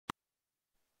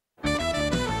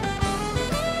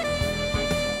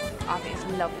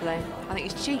lovely. I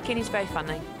think he's cheeky and he's very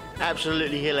funny.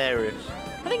 Absolutely hilarious.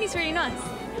 I think he's really nice.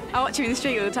 I watch him in the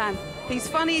street all the time. He's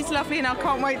funny, he's lovely, and I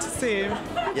can't wait to see him.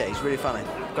 Yeah, he's really funny.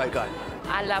 Great guy.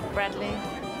 I love Bradley.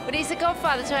 But he's a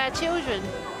godfather to our children.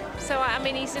 So, I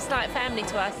mean, he's just like family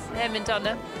to us, him and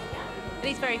Donna. But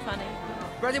he's very funny.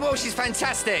 Bradley Walsh is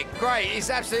fantastic. Great. He's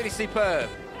absolutely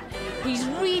superb. He's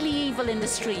really evil in the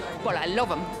street. Well, I love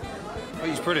him. Oh,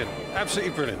 he's brilliant.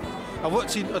 Absolutely brilliant.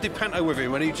 I did panto with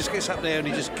him, and he just gets up there and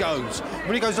he just goes.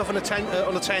 When he goes off on a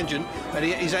tangent and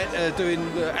he's doing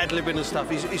ad-libbing and stuff,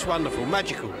 he's wonderful,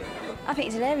 magical. I think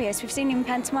he's hilarious. We've seen him in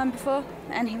pantomime before,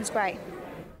 and he was great.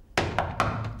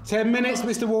 10 minutes,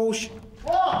 Mr. Walsh.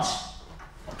 What?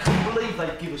 I can't believe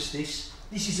they give us this.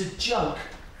 This is a joke.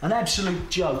 An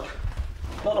absolute joke.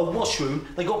 Like a washroom,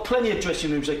 they got plenty of dressing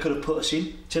rooms they could have put us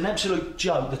in. It's an absolute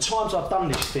joke. The times I've done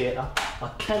this theatre, I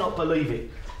cannot believe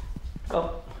it.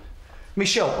 Oh,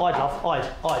 Michelle, I'd.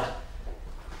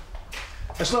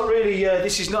 It's not really.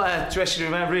 This is not a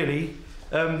dressing room, really.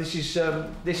 This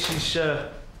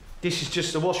is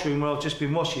just the washroom where I've just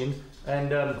been washing,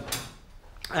 and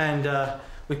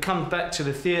we've come back to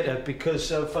the theatre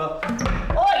because of. Oi,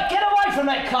 get away from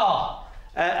that car!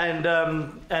 And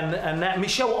that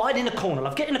Michelle, hide in a corner,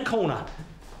 love. Get in a corner.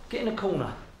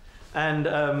 And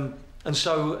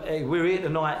so we're here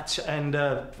tonight, and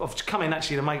I've come in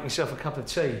actually to make myself a cup of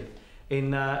tea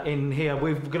in here.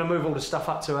 We're going to move all the stuff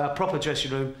up to our proper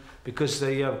dressing room because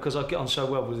I get on so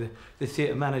well with the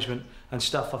theatre management and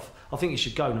stuff. I think you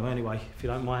should go now anyway, if you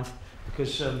don't mind,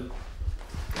 because I've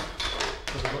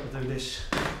got to do this.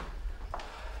 I'm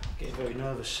getting very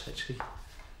nervous actually.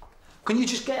 Can you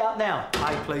just get out now,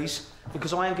 hey, please?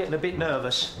 Because I am getting a bit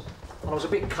nervous. And I was a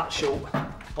bit cut short.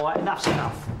 All right, enough's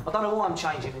enough. I don't know why I'm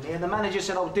changing in here. The manager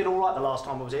said I did all right the last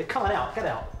time I was here. Come on out, get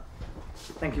out.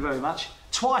 Thank you very much.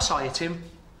 Twice I hit him.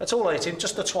 That's all I hit him,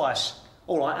 just the twice.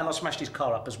 All right, and I smashed his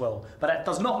car up as well. But that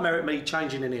does not merit me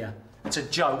changing in here. It's a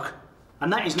joke.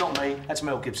 And that is not me, that's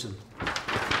Mel Gibson.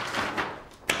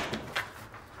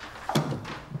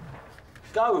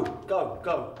 Go. Go.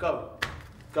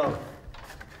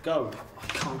 I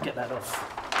can't get that off.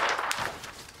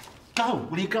 Go.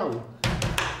 Will you go?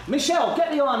 Michelle, get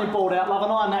the ironing board out, love,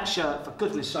 and iron that shirt, for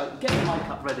goodness sake. Get the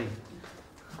makeup ready.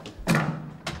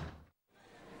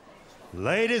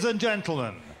 Ladies and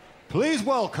gentlemen, please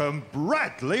welcome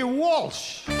Bradley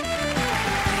Walsh.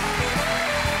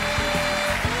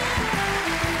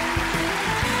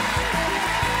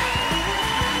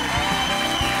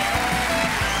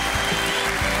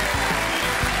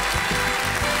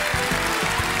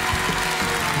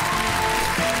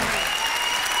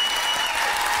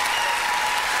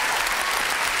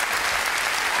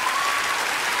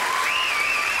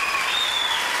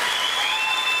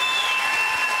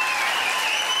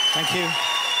 Thank you.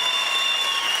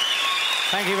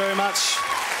 Thank you very much.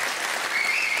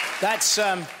 That's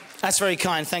very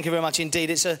kind. Thank you very much indeed.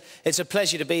 It's a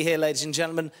pleasure to be here, ladies and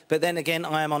gentlemen. But then again,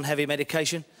 I am on heavy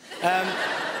medication.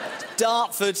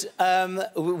 Dartford.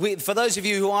 For those of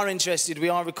you who are interested, we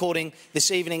are recording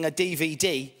this evening a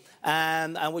DVD,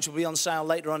 which will be on sale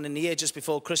later on in the year, just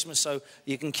before Christmas. So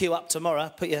you can queue up tomorrow.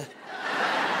 Put your.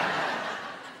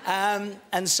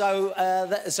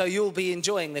 So you'll be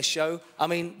enjoying this show. I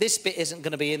mean, this bit isn't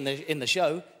going to be in the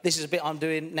show. This is a bit I'm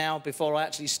doing now before I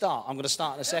actually start. I'm going to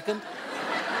start in a second.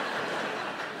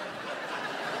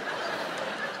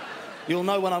 You'll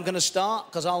know when I'm going to start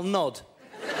because I'll nod.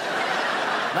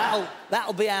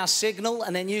 That'll be our signal,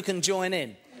 and then you can join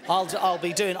in. I'll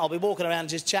be walking around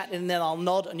just chatting, and then I'll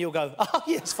nod, and you'll go, "Oh,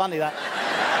 yeah, it's funny that." You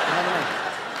know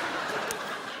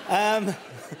what I mean?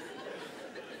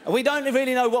 We don't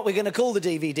really know what we're going to call the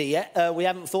DVD yet. We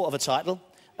haven't thought of a title.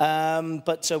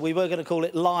 But we were going to call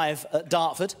it Live at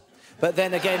Dartford. But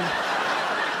then again,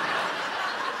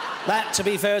 that, to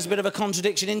be fair, is a bit of a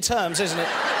contradiction in terms, isn't it?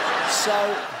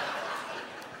 So...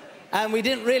 And we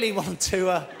didn't really want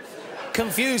to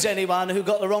confuse anyone who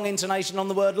got the wrong intonation on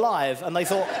the word live. And they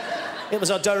thought it was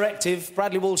our directive.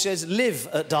 Bradley Walsh says, live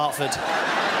at Dartford.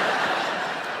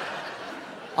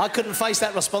 I couldn't face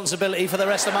that responsibility for the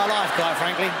rest of my life, quite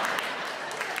frankly.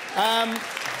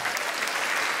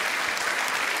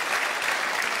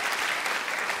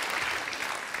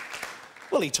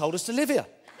 Well, he told us to live here.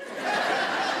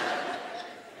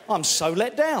 I'm so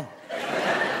let down.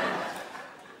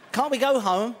 Can't we go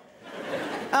home?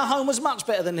 Our home was much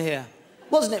better than here.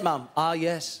 Wasn't it, Mum? Ah,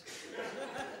 yes.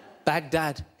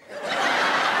 Baghdad.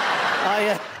 Ah,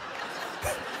 yeah.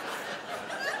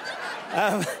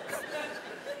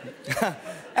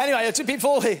 Anyway,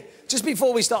 Just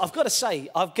before we start, I've got to say,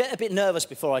 I get a bit nervous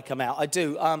before I come out. I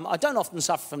do. I don't often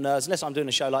suffer from nerves unless I'm doing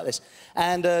a show like this.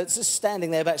 And just standing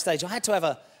there backstage, I had to have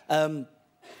a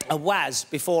waz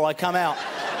before I come out.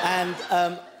 And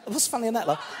what's funny in that,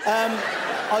 love?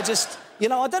 I just, you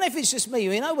know, I don't know if it's just me.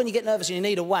 You know, when you get nervous and you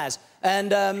need a waz.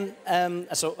 And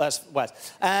that's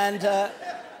waz. And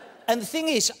the thing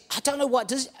is, I don't know what...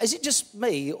 is it just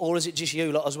me, or is it just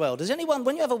you lot as well? Does anyone,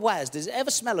 when you have a waz, does it ever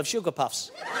smell of sugar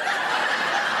puffs?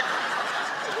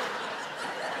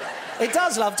 It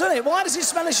does, love, doesn't it? Why does it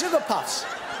smell of sugar puffs?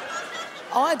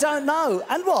 I don't know.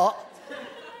 And what?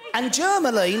 And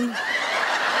Germaline...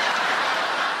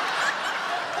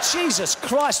 Jesus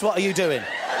Christ, what are you doing?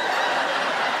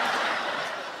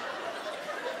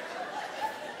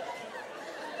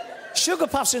 Sugar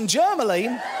puffs and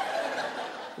Germaline?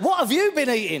 What have you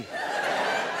been eating?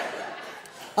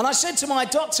 And I said to my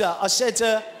doctor, I said,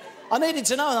 I needed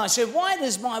to know, and I said, why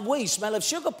does my wee smell of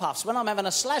sugar puffs when I'm having a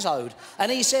slazode?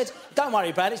 And he said, don't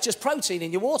worry, Brad, it's just protein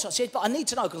in your water. I said, but I need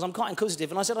to know, because I'm quite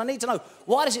inquisitive. And I said, I need to know,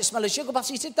 why does it smell of sugar puffs?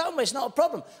 He said, don't worry, it's not a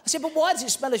problem. I said, but why does it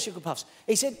smell of sugar puffs?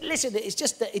 He said, listen, it's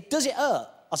just that does it hurt?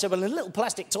 I said, well, a little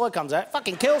plastic toy comes out, it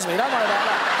fucking kills me, don't worry about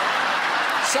that.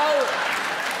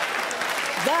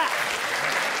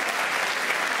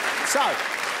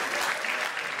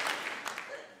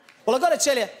 Well, I've got to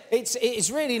tell you,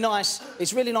 it's really nice.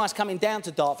 It's really nice coming down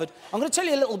to Dartford. I'm going to tell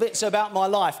you a little bit about my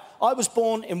life. I was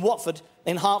born in Watford,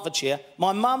 in Hertfordshire.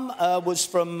 My mum was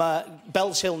from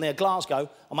Bells Hill near Glasgow,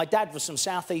 and my dad was from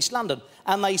South East London.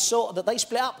 And they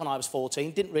split up when I was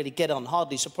 14. Didn't really get on,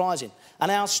 hardly surprising.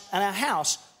 And our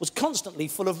house was constantly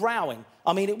full of rowing.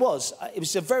 I mean, it was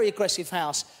a very aggressive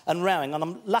house and rowing.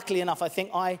 And luckily enough, I think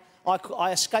I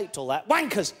escaped all that.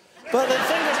 Wankers. But the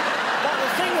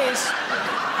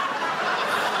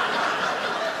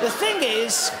thing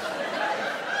is,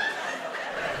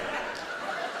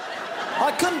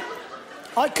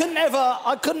 I couldn't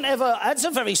ever. That's a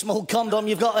very small condom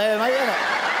you've got there, mate, isn't it?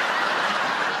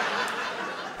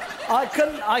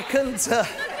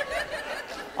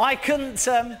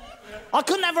 I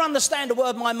couldn't ever understand a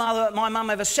word my mum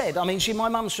ever said. I mean, my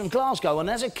mum's from Glasgow, and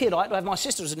as a kid, I had to have my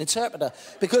sister as an interpreter,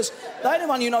 because the only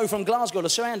one you know from Glasgow, the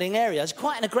surrounding area, has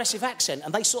quite an aggressive accent,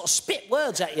 and they sort of spit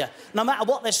words at you, no matter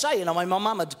what they're saying. I mean, my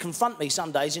mum would confront me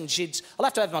some days, and I'll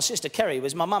have to have my sister Kerry. It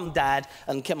was my mum, dad,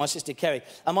 and my sister Kerry,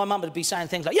 and my mum would be saying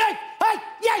things like, "Yeah, hey,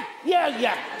 yeah,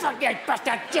 fuck yeah,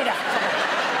 bastard, get up,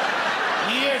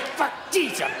 yeah, fuck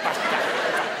Jesus, bastard,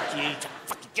 fuck Jesus,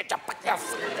 fuck get up, fuck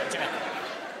off."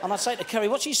 And I'd say to Kerry,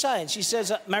 what's she saying? She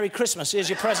says, Merry Christmas, here's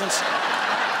your presents.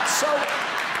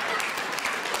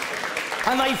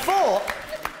 And they fought.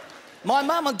 My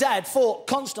mum and dad fought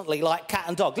constantly like cat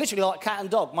and dog, literally like cat and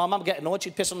dog. My mum would get annoyed,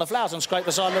 she'd piss on the flowers and scrape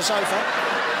the side of the sofa.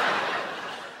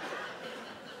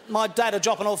 My dad would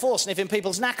drop on all fours, sniffing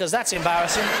people's knackers. That's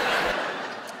embarrassing.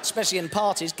 Especially in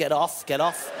parties. Get off, get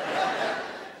off.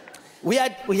 We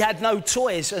had no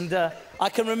toys, and I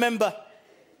can remember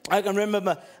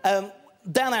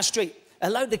down our street, a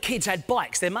load of kids had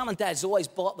bikes. Their mum and dads always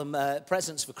bought them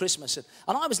presents for Christmas.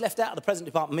 And I was left out of the present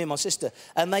department, me and my sister.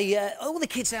 And all the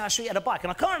kids down our street had a bike.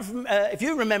 And I can't if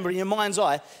you remember in your mind's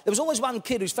eye, there was always one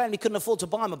kid whose family couldn't afford to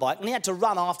buy him a bike, and he had to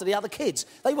run after the other kids.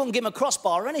 They wouldn't give him a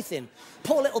crossbar or anything.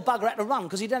 Poor little bugger had to run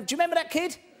because he didn't... Do you remember that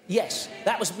kid? Yes,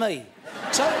 that was me.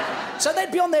 So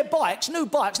they'd be on their bikes, new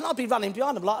bikes, and I'd be running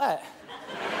behind them like that.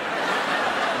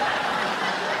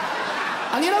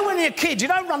 And you know, when you're a kid, you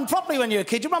don't run properly when you're a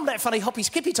kid. You run that funny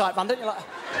hoppy-skippy type run, don't you? Like...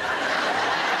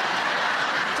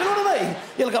 Do you know what I mean?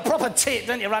 You're like a proper tit,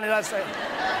 don't you, running that straight?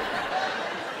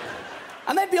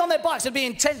 And they'd be on their bikes, they'd be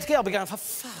in 10th gear, I'd be going, for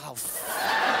fuck.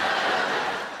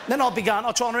 Then I'd be going,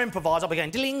 I'd try to improvise, I'd be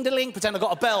going, dilling, dilling, pretend I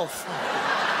got a bell.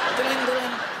 Dilling,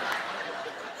 dilling.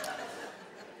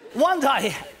 One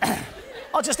day,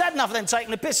 I just had enough of them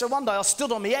taking the piss, so one day I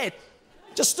stood on my head.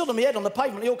 Just stood on my head on the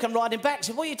pavement, they all come riding back. I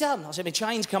said, what have you done? I said, my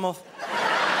chain's come off.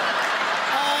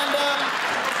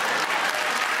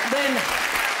 And then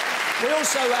we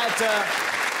also had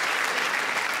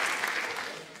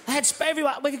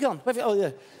everyone. Where have you gone? Oh,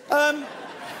 yeah.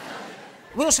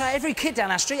 We also had every kid down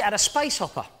our street had a space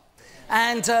hopper.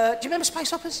 And do you remember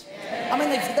space hoppers? Yeah. I mean,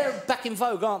 they're back in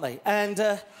vogue, aren't they? And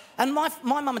my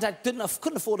mum and dad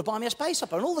couldn't afford to buy me a space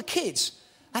hopper. And all the kids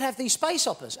had have these space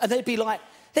hoppers. And they'd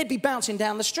be bouncing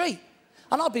down the street.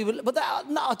 And I'd be... But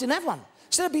no, I didn't have one.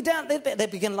 So they'd be down...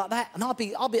 They'd begin like that. And I'd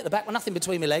be at the back with nothing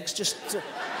between my legs, just, you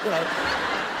know...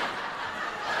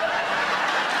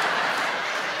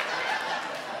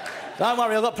 Don't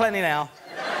worry, I've got plenty now.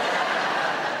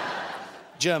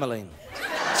 Germaline.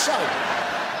 So,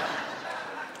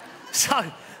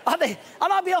 I'd be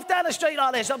off down the street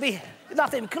like this. I'd be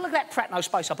Nothing. Look at that prat, no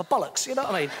space opera, bollocks, you know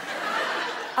what I mean?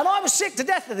 And I was sick to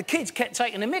death that the kids kept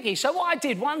taking the mickey. So what I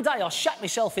did one day, I shut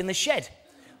myself in the shed,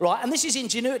 right? And this is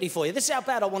ingenuity for you. This is how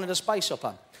bad I wanted a space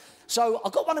opera. So I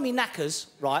got one of my knackers,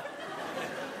 right?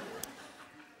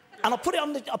 And I put it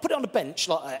on the bench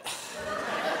like that.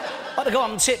 I had to go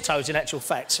on tiptoes, in actual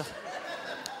fact. So...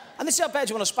 And this is how bad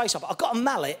you want a space opera. I got a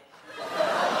mallet.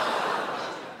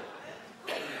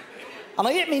 And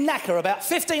I hit me knacker about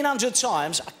 1,500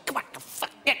 times.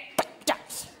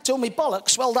 Till my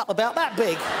bollocks swelled up about that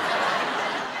big.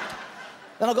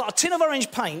 Then I got a tin of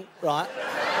orange paint, right?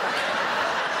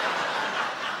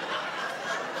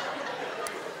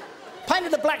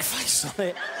 Painted a black face on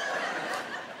it.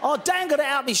 I dangled it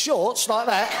out my shorts like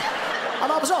that.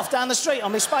 And I was off down the street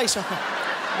on my space opera.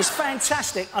 It was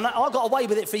fantastic. And I got away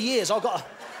with it for years. I got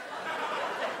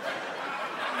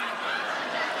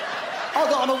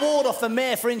an award off the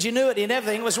mayor for ingenuity and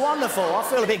everything. It was wonderful. I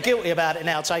feel a bit guilty about it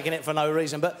now, taking it for no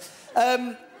reason. But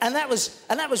and that was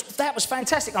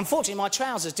fantastic. Unfortunately, my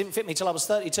trousers didn't fit me till I was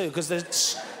 32 because the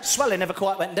swelling never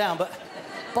quite went down. But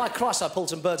by Christ, I pulled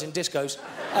some birds in discos.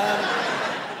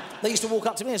 They used to walk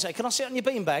up to me and say, "Can I sit on your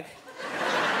beanbag?"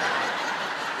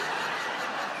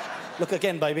 Look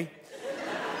again, baby.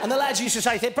 And the lads used to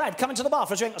say, "Brad, come into the bar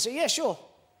for a drink." I said, "Yeah, sure."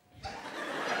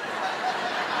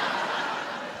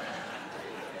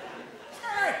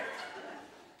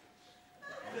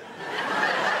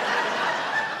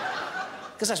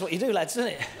 Because that's what you do, lads,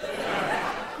 isn't it?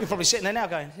 You're probably sitting there now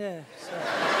going, yeah.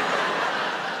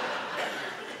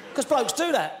 Because blokes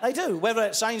do that. They do. Whether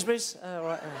it's Sainsbury's,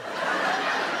 right.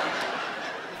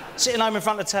 Sitting home in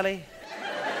front of the telly.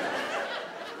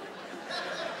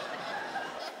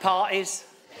 Parties.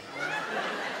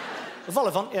 The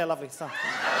Volivant, yeah, lovely stuff.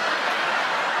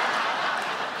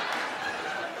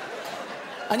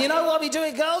 And you know why we do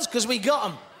it, girls? Because we got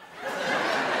them.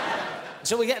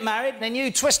 So we get married, then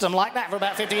you twist them like that for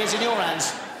about 50 years in your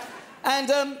hands.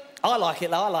 And I like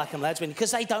it, though. I like them, lads, because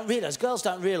they don't realise, girls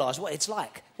don't realise what it's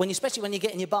like. Especially when you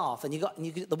get in your bath and you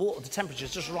get the water, the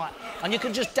temperature's just right, and you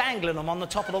can just dangle them on the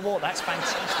top of the water. That's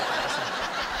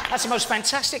fantastic. That's the most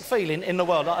fantastic feeling in the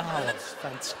world. Oh, that's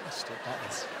fantastic, that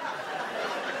is.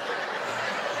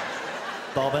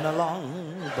 Bobbing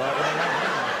along, bobbing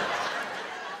along.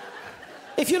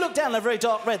 If you look down, they're very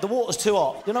dark red. The water's too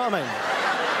hot. You know what I mean?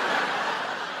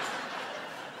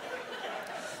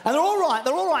 And they're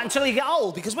all right until you get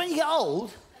old, because when you get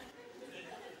old,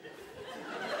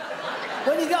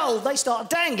 they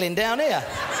start dangling down here.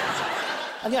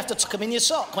 And you have to tuck them in your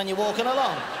sock when you're walking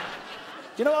along.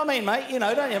 Do you know what I mean, mate? You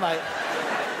know, don't you, mate?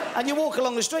 And you walk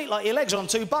along the street like your legs are on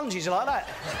two bungees like that.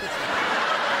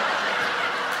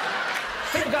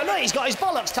 People go, look, he's got his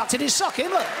bollocks tucked in his sock,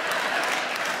 look.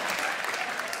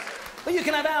 But you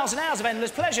can have hours and hours of endless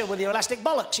pleasure with your elastic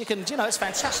bollocks. You can, it's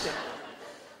fantastic.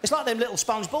 It's like them little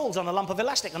sponge balls on a lump of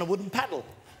elastic on a wooden paddle.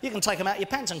 You can take them out of your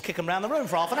pants and kick them around the room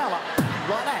for half an hour,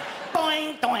 like that.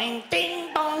 Boing, doing,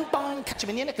 ding, bong, bong. Catch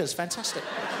them in your knickers. Fantastic.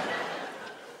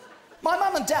 My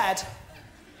mum and dad,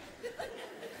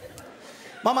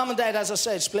 as I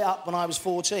said, split up when I was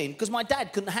 14 because my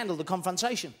dad couldn't handle the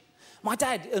confrontation. My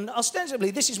dad, and ostensibly,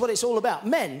 this is what it's all about.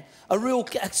 Men are real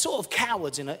sort of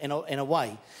cowards in a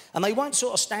way, and they won't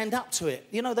sort of stand up to it.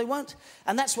 You know, they won't.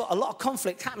 And that's what a lot of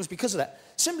conflict happens because of that.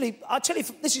 Simply, I tell you,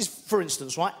 this is, for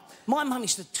instance, right? My mum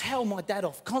used to tell my dad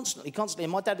off constantly,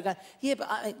 and my dad would go, you know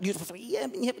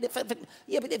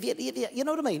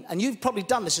what I mean? And you've probably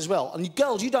done this as well. And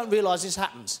girls, you don't realise this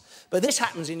happens. But this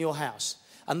happens in your house.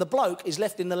 And the bloke is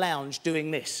left in the lounge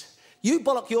doing this. You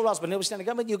bollock your husband, he'll be standing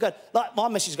there, you go, like my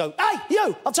missus go, hey,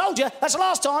 you, I told you, that's the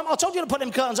last time, I told you to put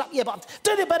them curtains up, yeah, but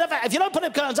do the better, if you don't put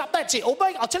them curtains up, that's it, or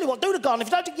mate, I'll tell you what, do the garden, if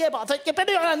you don't do, yeah, but I think you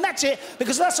better, and that's it,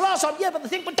 because that's the last time, yeah, but the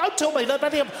thing, but don't tell me,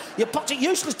 you're potty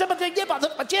useless, yeah, but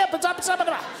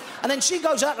and then she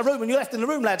goes out the room, and you're left in the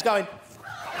room, lads, going,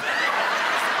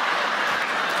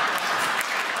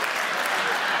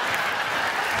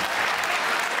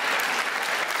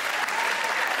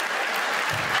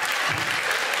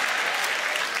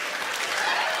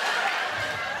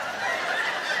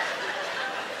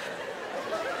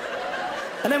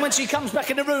 and then when she comes back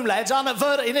in the room, lads,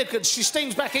 she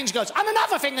steams back in, she goes, and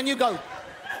another thing, and you go.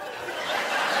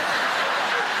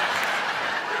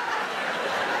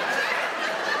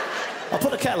 I'll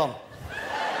put the kettle on.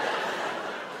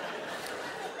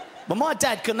 But my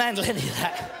dad couldn't handle any of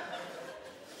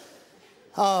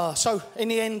that. So in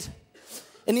the end,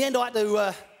 I had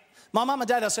to, my mum and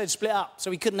dad, I said, split up,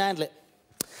 so he couldn't handle it.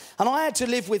 And I had to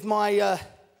live with my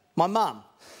mum,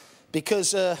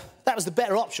 because that was the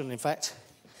better option, in fact.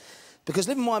 Because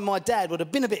living with my dad would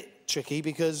have been a bit tricky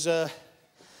because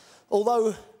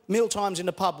although meal times in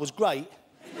the pub was great,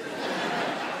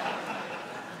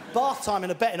 bath time in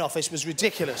the betting office was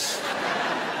ridiculous.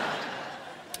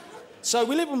 So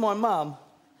we lived with my mum,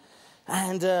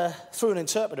 and through an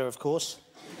interpreter, of course.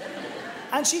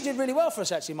 And she did really well for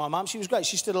us, actually, my mum. She was great.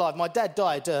 She's still alive. My dad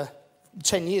died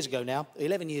 10 years ago now,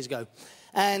 11 years ago.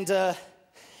 And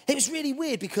it was really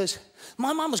weird because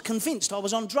my mum was convinced I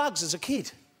was on drugs as a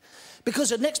kid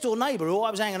because a next-door neighbour who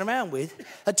I was hanging around with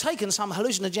had taken some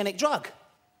hallucinogenic drug.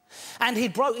 And he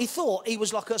thought he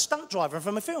was like a stunt driver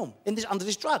from a film under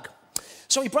this drug.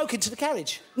 So he broke into the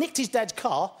garage, nicked his dad's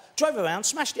car, drove around,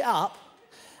 smashed it up,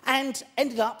 and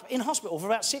ended up in hospital for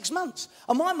about 6 months.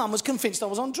 And my mum was convinced I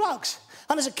was on drugs.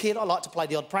 And as a kid, I liked to play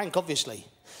the odd prank, obviously.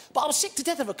 But I was sick to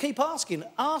death of her, keep asking,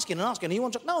 are you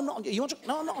on drugs? No, I'm not on drugs. You on drugs?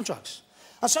 No, I'm not on drugs.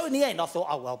 And so in the end, I thought,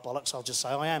 oh, well, bollocks, I'll just say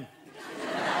I am.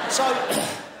 So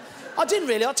I didn't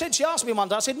really. She asked me one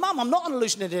day, I said, Mum, I'm not on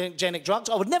hallucinogenic drugs.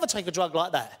 I would never take a drug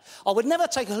like that. I would never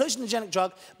take a hallucinogenic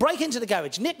drug, break into the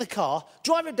garage, nick the car,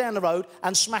 drive it down the road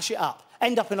and smash it up,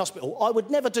 end up in hospital. I would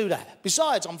never do that.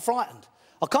 Besides, I'm frightened.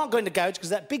 I can't go in the garage because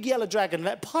that big yellow dragon,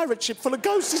 that pirate ship full of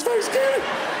ghosts is very scary.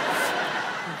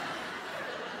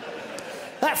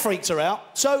 That freaked her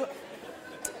out. So,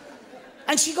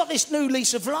 and she got this new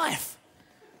lease of life.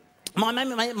 My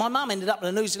mum ended up with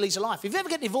a new lease of life. If you ever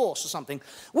get divorced or something,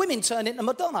 women turn into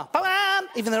Madonna. Bam!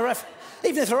 Even if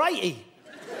they're 80.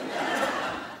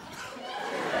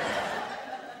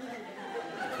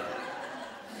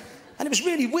 And it was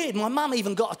really weird. My mum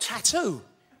even got a tattoo.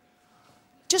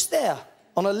 Just there,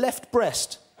 on her left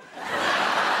breast.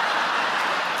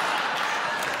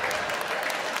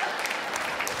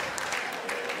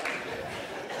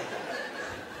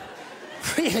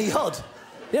 Really odd.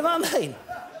 You know what I mean?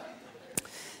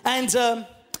 And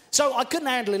so I couldn't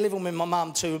handle living with my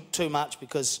mum too much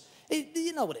because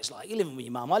you know what it's like. You're living with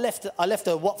your mum. I left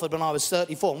her Watford when I was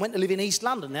 34 and went to live in East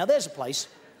London. Now there's a place.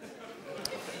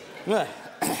 Yeah.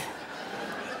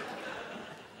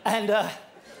 And I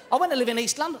went to live in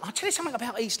East London. I'll tell you something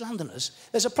about East Londoners.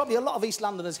 There's probably a lot of East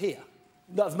Londoners here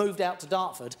that have moved out to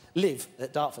Dartford, live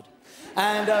at Dartford.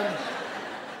 And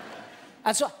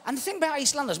the thing about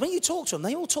East Londoners, when you talk to them,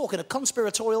 they all talk in a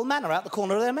conspiratorial manner out the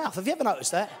corner of their mouth. Have you ever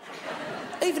noticed that?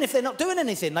 Even if they're not doing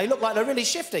anything, they look like they're really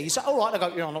shifty. You say, all right, they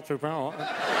go, yeah, I'm not too bad, all right.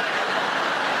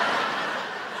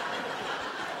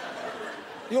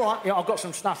 You all right? Yeah, I've got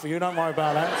some stuff for you, don't worry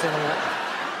about that.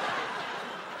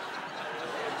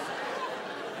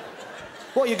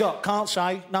 What you got? Can't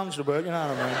say. None's the word, you know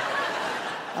what I mean.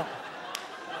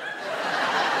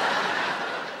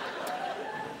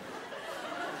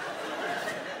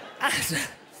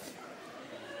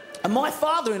 And my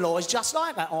father-in-law is just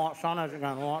like that. All right, son, how's it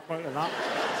going? All right, bring it up.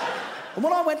 And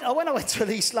when I went to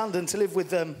East London to live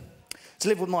with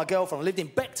my girlfriend, I lived in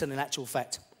Beckton, in actual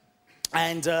fact.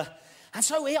 And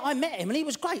so I met him, and he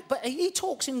was great, but he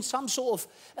talks in some sort of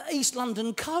East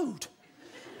London code.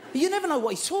 You never know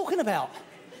what he's talking about.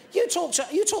 You talk to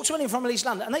anyone from East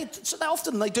London, and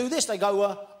often they do this. They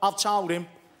go, I've told him.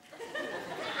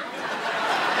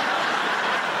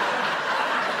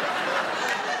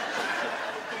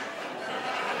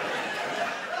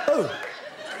 Who?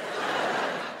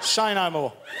 Say no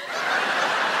more.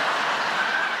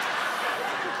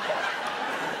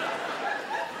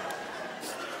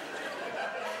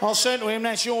 I said to him,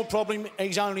 that's your problem.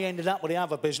 He's only ended up with the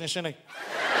other business, isn't he?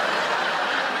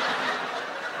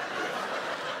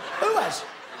 Who has?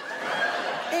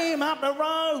 Him up the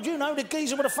road. You know, the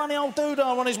geezer with a funny old doodah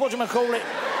on his whatchamacallit.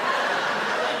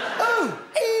 Who?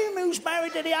 Him who's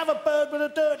married to the other bird with a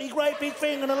dirty, great big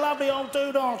thing and a lovely old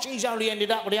doodah. She's only ended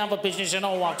up with the other business and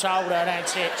all I told her,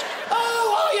 that's it. Who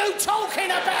are you talking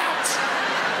about?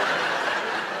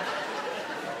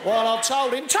 Well, I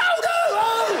told him. Told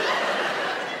who?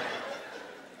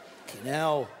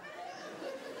 Now,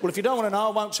 well, if you don't want to know,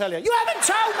 I won't tell you. You haven't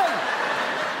told me!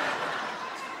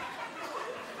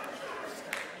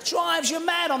 Drives you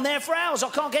mad. I'm there for hours. I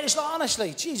can't get this, like,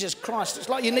 honestly. Jesus Christ, it's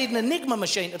like you need an Enigma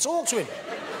machine to talk to him.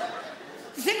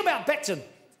 The thing about Beckton,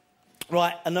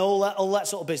 right, and all that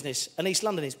sort of business, and East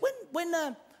London is, when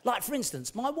like, for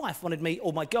instance, my wife wanted me,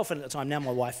 or my girlfriend at the time, now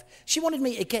my wife, she wanted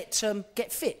me to get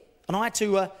fit. And I had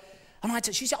to,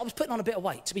 she said, I was putting on a bit of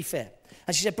weight, to be fair.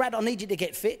 And she said, Brad, I need you to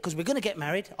get fit, because we're going to get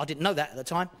married. I didn't know that at the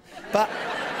time. But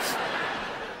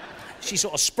she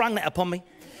sort of sprung that upon me.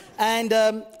 And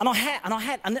the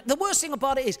worst thing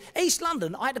about it is, East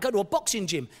London, I had to go to a boxing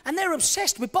gym, and they're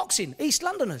obsessed with boxing, East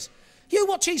Londoners. You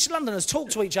watch East Londoners talk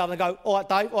to each other and go, all right,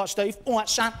 Dave, all right, Steve, all right,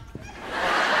 son.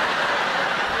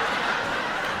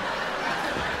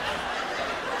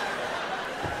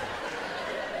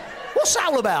 What's that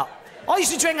all about? I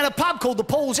used to drink in a pub called the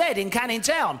Paul's Head in Canning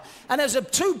Town, and there's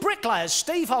two bricklayers,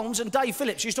 Steve Holmes and Dave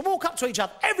Phillips, used to walk up to each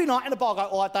other every night in the bar, go,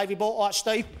 all right, Davey boy, all right,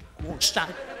 Steve, come on, Stan.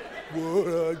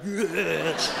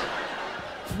 Yes.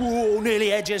 Whoa,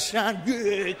 nearly edge your son,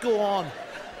 yeah, go on.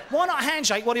 Why not a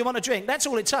handshake? What do you want to drink? That's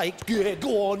all it takes. Yeah,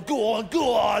 go on, go on,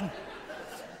 go on.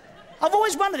 I've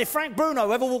always wondered if Frank Bruno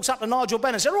ever walks up to Nigel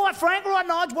Benn and said, all right, Frank, all right,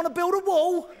 Nigel, want to build a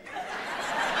wall?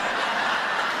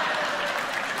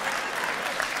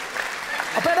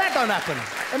 I bet that don't happen.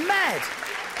 They're mad.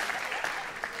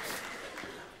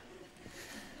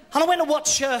 And I went to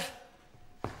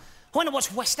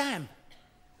watch West Ham.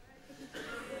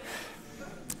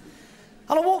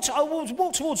 And I walked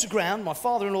towards the ground. My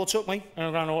father-in-law took me.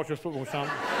 I'm going to watch this football, son.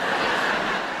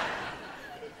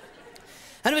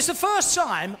 And it was the first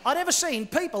time I'd ever seen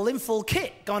people in full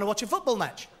kit going to watch a football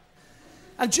match.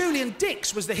 And Julian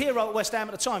Dix was the hero at West Ham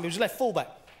at the time. He was left fullback.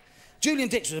 Julian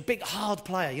Dix was a big, hard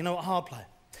player. You know what, hard player.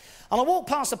 And I walked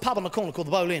past a pub on the corner called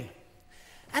the Bowl Inn.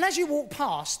 And as you walk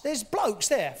past, there's blokes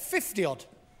there, 50-odd.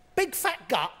 Big fat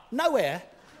gut, no hair,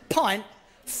 pint,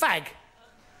 fag,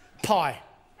 pie.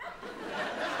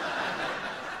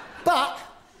 But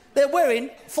they're wearing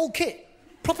full kit.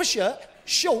 Proper shirt,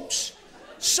 shorts,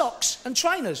 socks and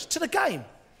trainers to the game.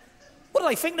 What do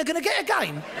they think, they're going to get a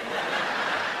game?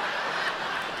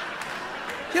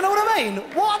 You know what I mean?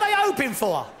 What are they hoping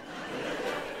for?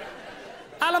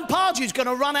 Alan Pardew's going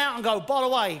to run out and go, by the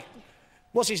way,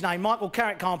 what's his name? Michael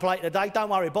Carrick can't play today. Don't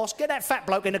worry, boss. Get that fat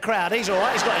bloke in the crowd. He's all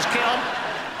right. He's got his kit on.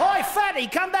 Oi, fatty,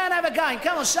 come down and have a game.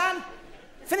 Come on, son.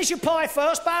 Finish your pie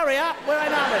first, but hurry up. We're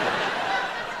in hurry.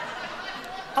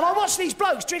 And I watched these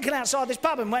blokes drinking outside this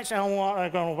pub and went, oh, what they're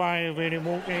going to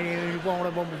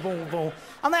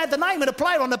and they had the name of the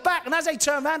player on the back, and as they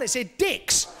turned around, it said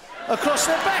Dix across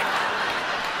their back.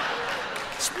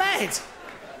 It's mad.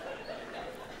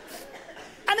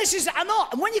 And this is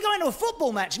not. And when you go into a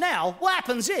football match now, what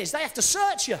happens is they have to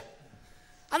search you.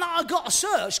 And I got a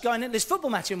search going into this football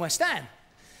match in West Ham.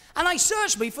 And they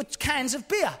searched me for cans of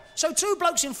beer. So two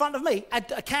blokes in front of me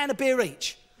had a can of beer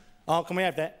each. Oh, can we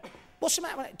have that? What's the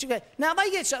matter with that? Now, they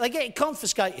get it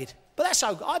confiscated. But that's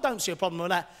okay. I don't see a problem with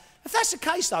that. If that's the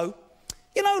case, though,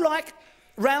 you know, like,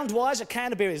 round-wise, a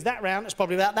can of beer is that round. It's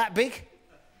probably about that big.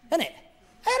 Isn't it?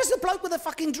 How does the bloke with the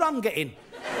fucking drum get in?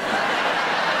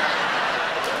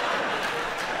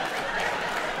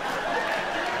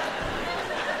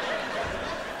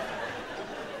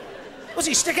 Was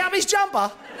he stick up his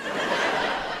jumper?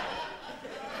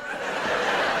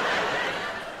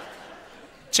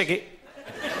 Ticket.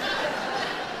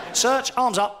 Search,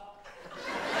 arms up.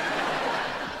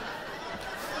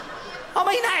 I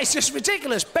mean, that is just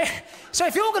ridiculous. So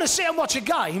if you're going to sit and watch a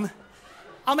game,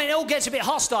 I mean, it all gets a bit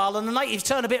hostile and the natives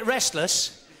turn a bit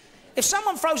restless. If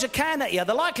someone throws a can at you,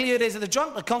 the likelihood is that they've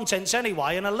drunk the contents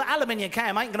anyway, and an aluminium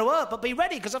can ain't going to hurt, but be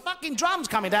ready, because a fucking drum's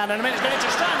coming down in a minute. It's going to hit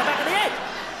you straight in the back of the head.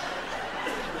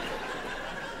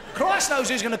 Christ knows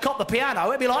who's going to cop the piano.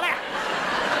 It'd be like that.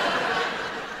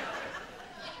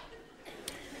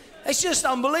 It's just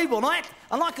unbelievable, right?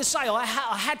 And like I say, I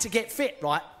had to get fit,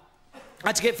 right? I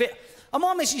had to get fit. And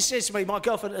my missus says to me, my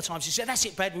girlfriend at the time, she said, that's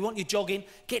it, Brad, we want you jogging,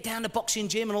 get down to the boxing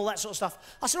gym and all that sort of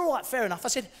stuff. I said, all right, fair enough. I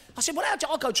said, well,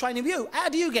 I'll go training with you. How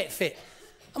do you get fit?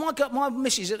 And my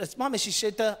missus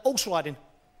said, horse riding.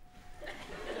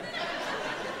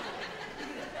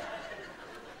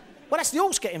 Well, that's the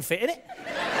horse getting fit, isn't it?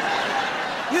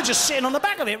 You're just sitting on the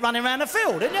back of it, running around the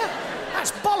field, isn't you?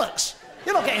 That's bollocks.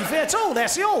 You're not getting fit at all.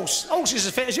 That's the horse. Horse is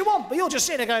as fit as you want, but you're just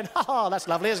sitting there going, ha, that's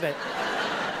lovely, isn't it?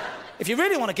 If you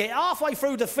really want to get halfway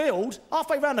through the field,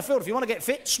 halfway around the field, if you want to get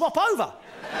fit, swap over.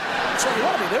 That's what you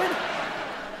want to be doing.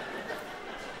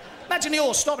 Imagine the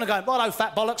horse stopping and going, righto,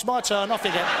 fat bollocks, my turn, off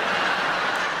you get.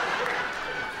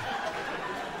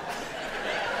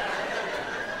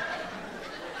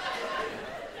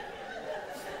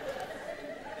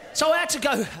 So I had to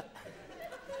go,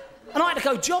 and I had to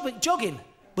go jogging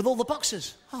with all the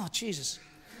boxers. Oh, Jesus.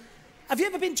 Have you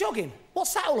ever been jogging?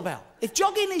 What's that all about? If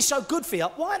jogging is so good for you,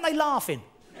 why aren't they laughing?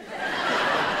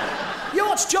 You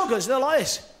watch joggers, they're like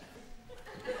this.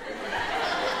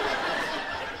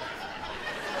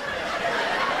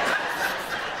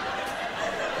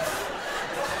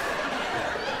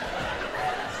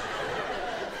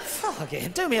 Fuck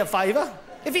it, do me a favour.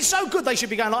 If it's so good, they should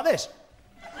be going like this.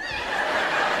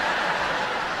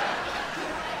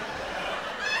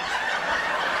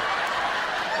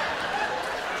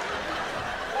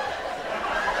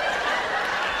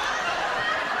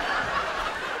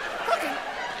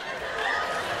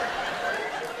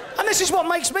 This is what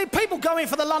makes me... People go in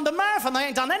for the London Marathon, they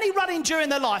ain't done any running during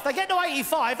their life. They get to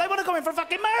 85, they want to go in for a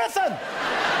fucking marathon.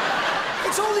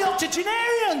 It's all the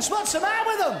octogenarians. What's the matter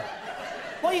with them?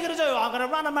 What are you going to do? I'm going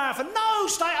to run a marathon. No,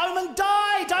 stay at home and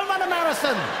die. Don't run a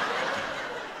marathon.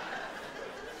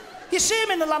 You see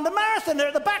them in the London Marathon. They're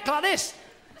at the back like this.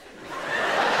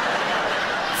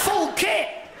 Full kit.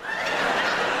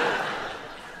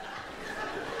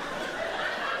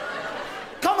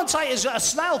 Commentators at a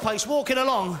snail pace walking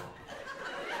along.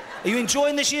 Are you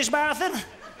enjoying this year's marathon?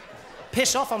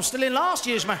 Piss off, I'm still in last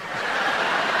year's marathon.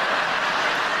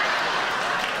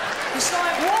 It's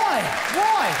like, why?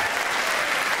 Why?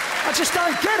 I just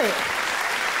don't get it.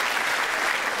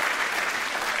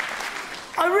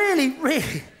 I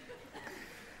really,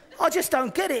 I just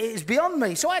don't get it. It's beyond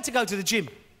me. So I had to go to the gym.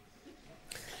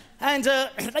 And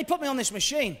they put me on this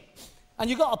machine. And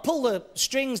you've got to pull the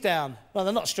strings down. Well,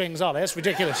 they're not strings, are they? That's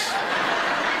ridiculous.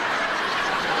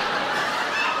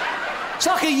 It's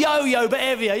like a yo-yo, but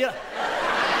heavier. You know?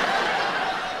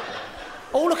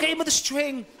 Oh, look at him with the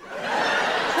string.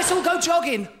 Let's all go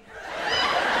jogging.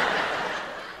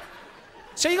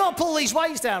 So you got to pull these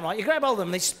weights down, right? You grab hold of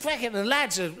them, and the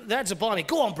lads are buying it.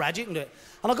 Go on, Brad, you can do it.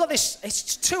 And I got this.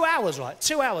 It's 2 hours, right?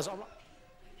 2 hours. I'm like,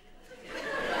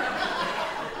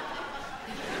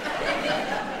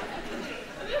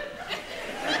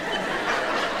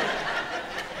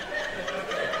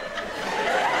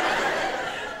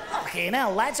 okay, now,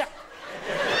 lads.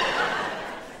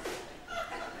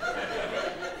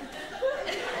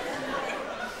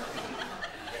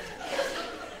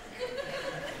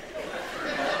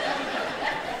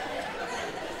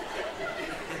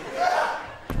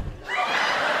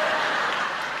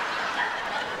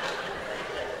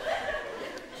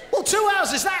 Well, 2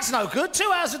 hours that's no good.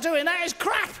 2 hours of doing that is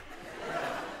crap.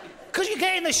 Because you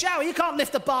get in the shower, you can't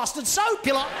lift the bastard soap.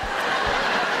 You're like...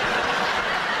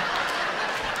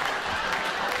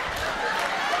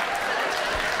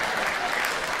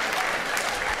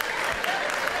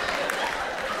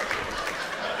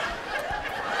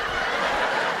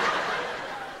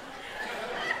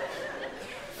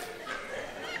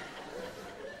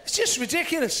 It's just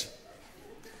ridiculous.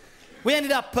 We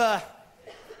ended up,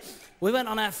 we went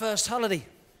on our first holiday.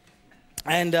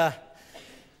 And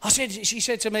she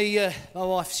said to me, my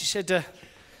wife, she said,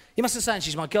 you must understand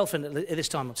she's my girlfriend at this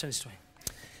time, I'll tell you this story.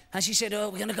 And she said, oh,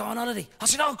 we're going to go on holiday. I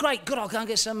said, oh, great, good, I'll go and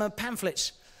get some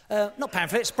pamphlets. Not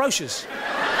pamphlets, brochures.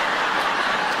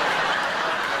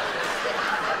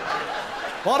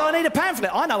 Why do I need a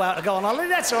pamphlet? I know how to go on holiday,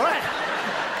 that's all right.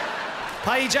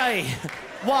 Page A,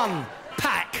 1,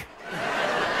 pack.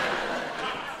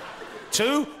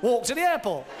 2, walk to the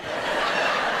airport.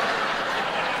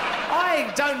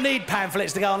 I don't need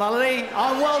pamphlets to go on holiday.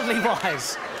 I'm worldly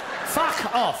wise.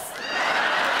 Fuck off.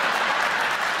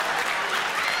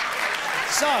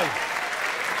 So,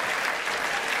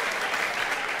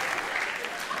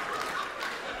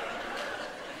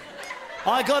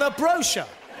 I got a brochure.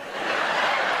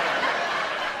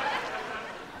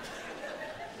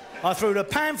 I threw the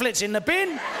pamphlets in the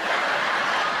bin.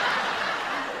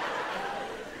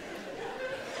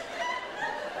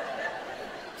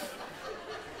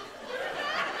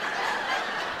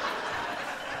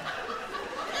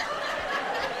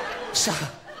 So,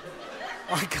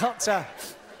 I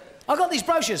got these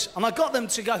brochures, and I got them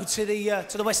to go to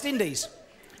the West Indies.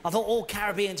 I thought, oh,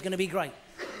 Caribbean's going to be great.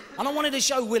 And I wanted to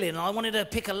show Willie, and I wanted to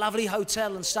pick a lovely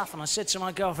hotel and stuff. And I said to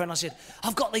my girlfriend, I said,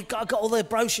 I've got all the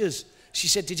brochures. She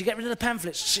said, did you get rid of the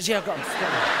pamphlets? She said, yeah, I got them.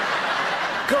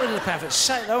 Got rid of the pamphlets.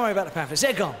 Don't worry about the pamphlets.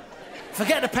 They're gone.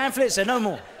 Forget the pamphlets. They're no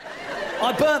more.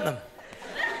 I burnt them.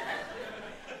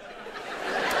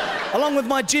 Along with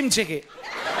my gym ticket.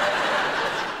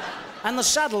 And the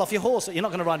saddle off your horse that you're not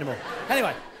going to ride anymore.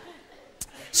 Anyway,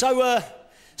 so I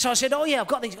said, oh, yeah, I've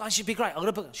got these. I should be great. I'm going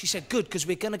to book them. She said, good, because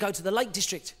we're going to go to the Lake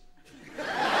District.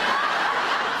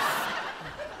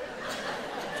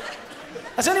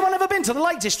 Has anyone ever been to the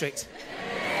Lake District?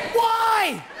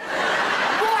 Why?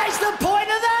 What is the point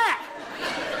of that?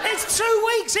 It's 2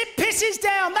 weeks. It pisses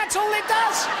down. That's all it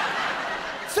does.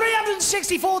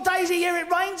 364 days a year it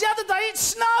rains. The other day it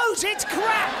snows. It's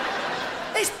crap.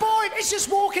 It's boring. It's just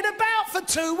walking about for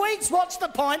 2 weeks. What's the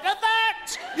point of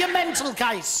that? Your mental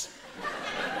case.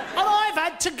 And I've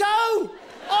had to go.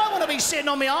 I want to be sitting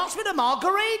on my arse with a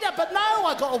margarita, but no,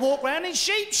 I've got to walk around in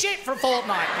sheep shit for a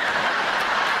fortnight.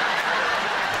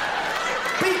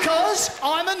 Because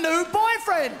I'm a new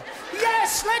boyfriend.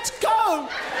 Yes, let's go.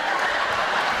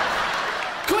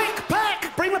 Quick,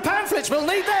 pack. Bring the pamphlets. We'll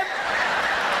need them.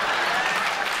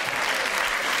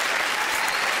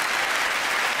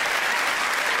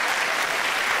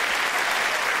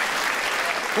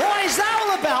 What is that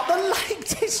all about? The Lake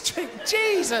District?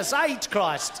 Jesus H.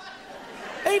 Christ.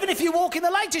 Even if you walk in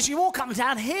the Lake District, you walk up and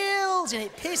down hills and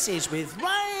it pisses with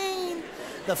rain.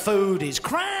 The food is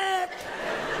crap.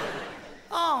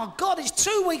 Oh, God, it's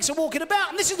 2 weeks of walking about,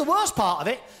 and this is the worst part of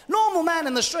it. Normal man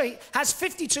in the street has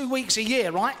 52 weeks a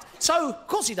year, right? So, of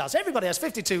course he does. Everybody has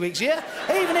 52 weeks a year,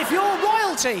 even if you're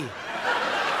royalty.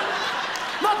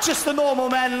 Not just the normal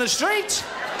man in the street.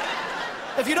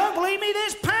 If you don't believe me,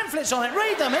 there's pamphlets on it.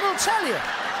 Read them, it'll tell you.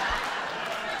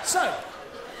 So,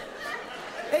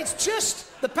 it's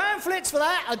just, the pamphlets for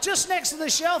that are just next to the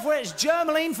shelf where it's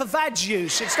Germaline for vag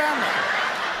use. It's down there.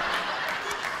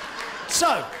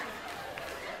 So,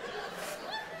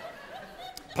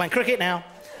 playing cricket now.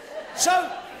 So,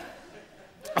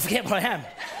 I forget where I am.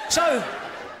 So,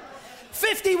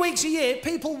 50 weeks a year,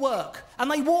 people work, and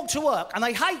they walk to work, and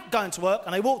they hate going to work,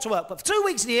 and they walk to work. But for 2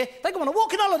 weeks a year, they go on a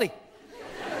walking holiday.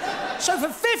 So for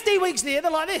 50 weeks a year, they're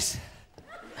like this.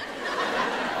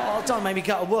 Oh, don't make me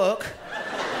go to work.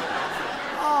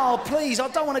 Oh, please, I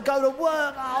don't want to go to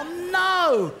work. Oh,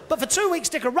 no. But for 2 weeks,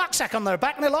 stick a rucksack on their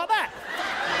back, and they're like that.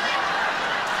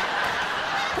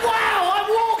 Wow, I'm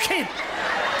walking.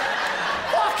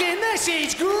 Fucking, this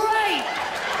is great.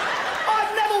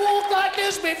 I've never walked like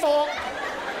this before.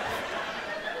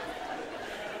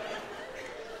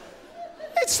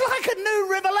 It's like a new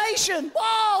revelation.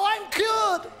 Whoa, I'm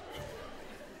good.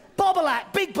 Bobble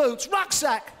hat, big boots,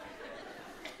 rucksack.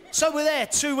 So we're there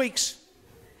 2 weeks.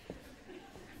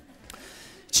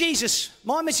 Jesus,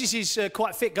 my missus is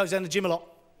quite fit, goes down the gym a lot.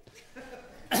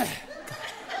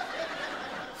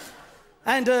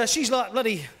 And she's like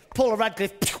bloody Paula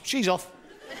Radcliffe, she's off.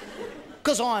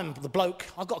 Because I'm the bloke,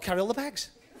 I've got to carry all the bags.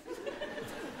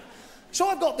 So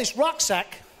I've got this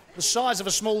rucksack, the size of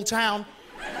a small town.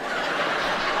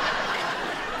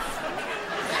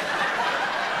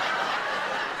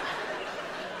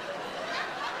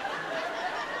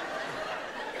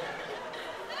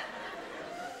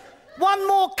 One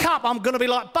more cup, I'm going to be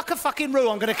like Buck a fucking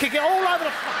Roo. I'm going to kick it all over the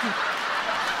fucking...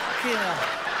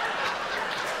 Yeah.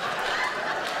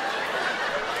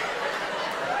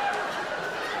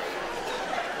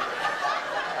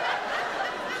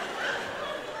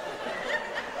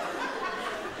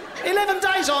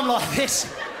 Days I'm like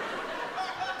this.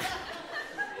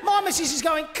 My missus is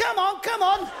going, come on, come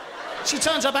on. She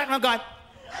turns her back and I'm going...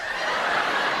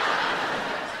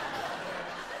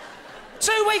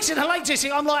 2 weeks in the Lake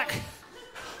District, I'm like...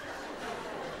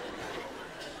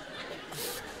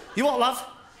 You what, love?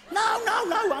 No,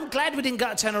 I'm glad we didn't go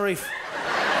to Tenerife.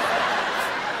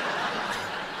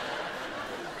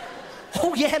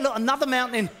 Oh, yeah, look, another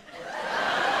mountain.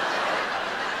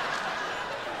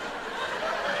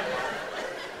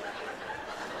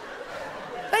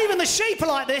 Even the sheep are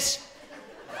like this.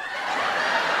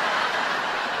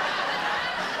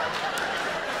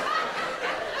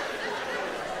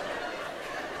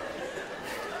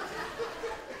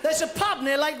 There's a pub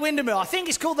near Lake Windermere. I think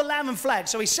it's called the Lamb and Flag.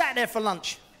 So we sat there for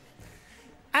lunch.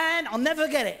 And I'll never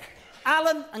forget it.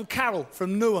 Alan and Carol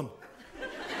from Newham.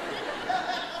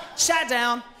 Sat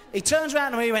down. He turns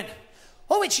around to me and went,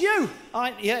 oh, it's you.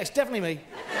 I went, yeah, it's definitely me.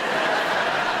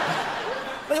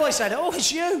 They always say that, oh,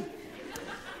 it's you.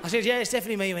 I said, yeah, it's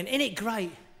definitely me. He went, isn't it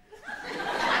great?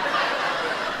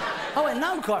 I went,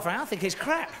 no, quite frankly, I think it's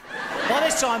crap. By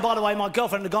this time, by the way, my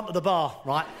girlfriend had gone to the bar,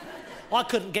 right? I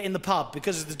couldn't get in the pub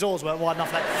because the doors weren't wide enough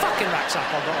for that fucking rucksack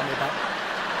I got on my back.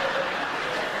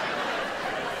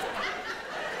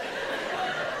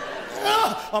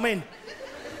 Oh, I'm in.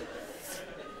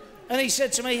 And he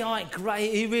said to me, oh,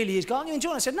 great, he really is. Aren't you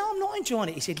enjoying it? I said, no, I'm not enjoying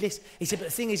it. He said, listen, but the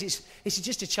thing is, it's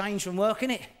just a change from work,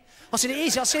 innit? I said, it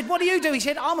is. I said, what do you do? He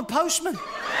said, I'm a postman.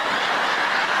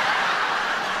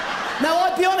 Now,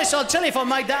 I'd be honest, I'd tell you if I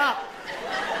made that up.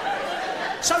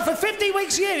 So for 50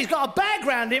 weeks a year, he's got a bag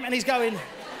round him and he's going...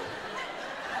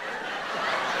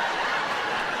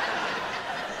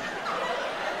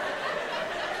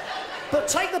 But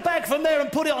take the bag from there and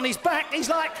put it on his back, he's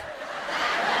like...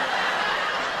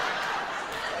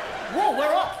 Whoa,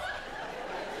 we're off.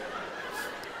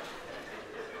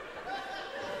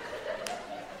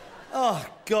 Oh,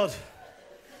 God.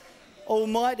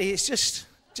 Almighty, it's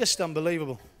just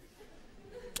unbelievable.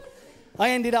 I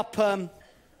ended up...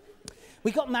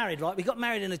 we got married, right? We got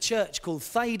married in a church called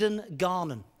Thaden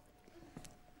Garnon.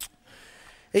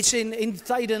 It's in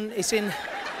Thaden, it's in...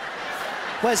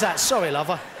 Where's that? Sorry,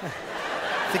 lover.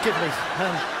 Forgive me.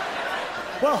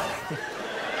 Well...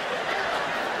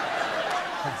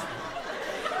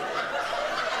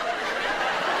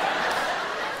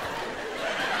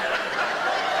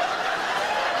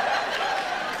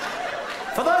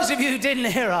 For those of you who didn't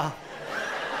hear her,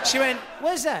 she went,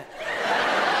 where's that?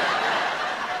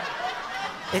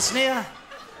 It's near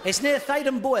It's near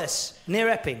Thaden Boyce, near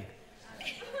Epping.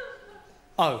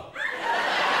 Oh.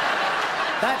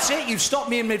 That's it, you've stopped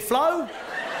me in mid-flow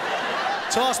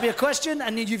to ask me a question,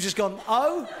 and you've just gone,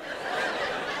 oh?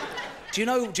 Do you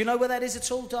know where that is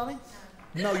at all, darling?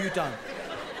 No, you don't.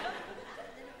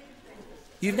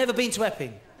 You've never been to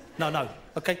Epping? No.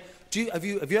 Okay. Have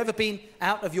you ever been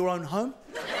out of your own home?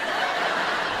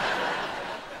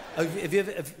 Do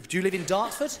you live in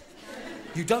Dartford?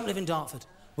 You don't live in Dartford.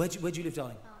 Where do you live,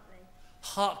 darling?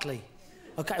 Hartley.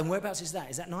 Okay, and whereabouts is that?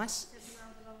 Is that nice? 7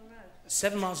 miles along the road.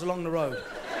 7 miles along the road.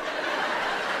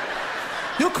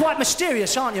 You're quite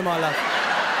mysterious, aren't you, my love?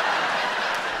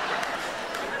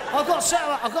 I've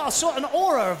got a sort of an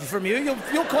aura from you.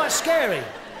 You're quite scary.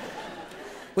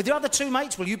 With your other 2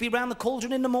 mates, will you be round the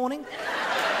cauldron in the morning?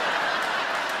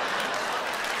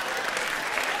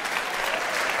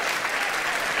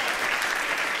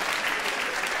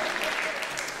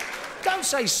 Don't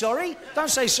say sorry. Don't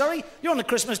say sorry. You're on the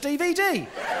Christmas DVD.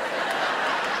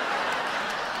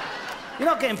 You're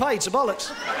not getting paid, so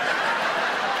bollocks.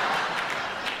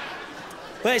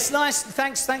 But it's nice.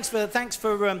 Thanks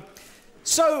for.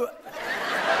 So.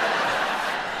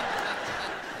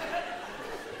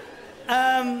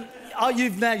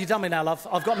 You've done me now, love.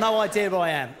 I've got no idea who I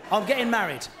am. I'm getting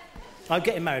married.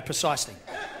 Precisely.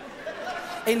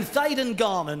 In Thaden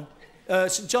Garman,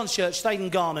 St John's Church, Thaden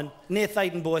Garman, near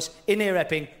Thaden Boyce, near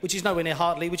Epping, which is nowhere near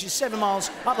Hartley, which is 7 miles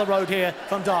up the road here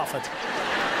from Dartford,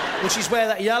 which is where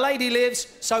that young lady lives,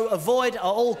 so avoid at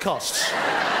all costs.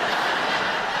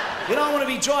 You don't want to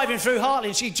be driving through Hartley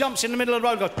and she jumps in the middle of the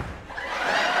road and goes,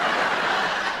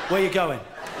 where are you going?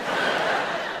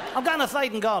 I'm going to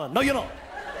Thaden Garland. No, you're not.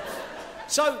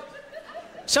 So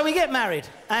we get married,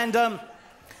 and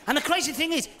the crazy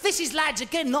thing is, this is lads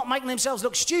again not making themselves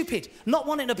look stupid, not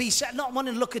wanting to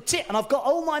look a tit. And I've got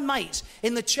all my mates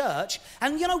in the church,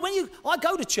 and you know I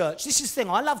go to church. This is the thing.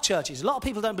 I love churches. A lot of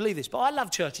people don't believe this, but I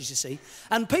love churches. You see,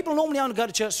 and people normally only go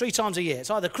to church 3 times a year. It's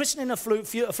either christening, a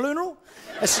funeral.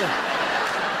 That's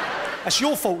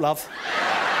your fault, love.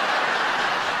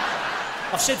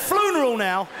 I've said funeral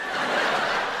now.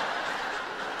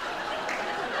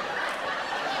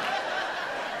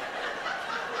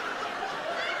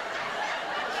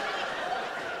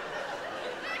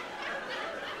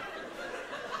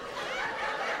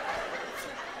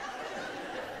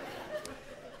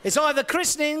 It's either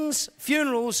christenings,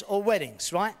 funerals, or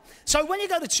weddings, right? So when you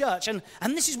go to church, and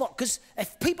this is what, because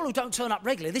if people who don't turn up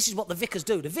regularly, this is what the vicars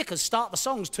do. The vicars start the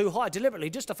songs too high deliberately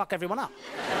just to fuck everyone up.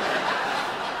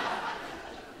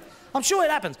 I'm sure it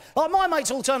happens. Like my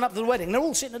mates all turn up to the wedding, they're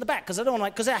all sitting at the back because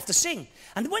they have to sing.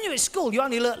 And when you're at school, you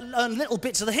only learn little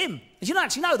bits of the hymn. You don't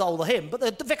actually know the whole of the hymn, but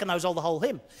the vicar knows all the whole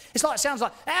hymn. It sounds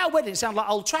like our wedding sounded like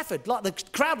Old Trafford, like the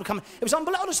crowd would come. It was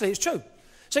unbelievable. Honestly, it's true.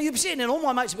 So you'd be sitting there, and all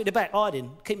my mates would be at the back hiding,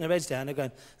 keeping their heads down. They're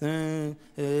going,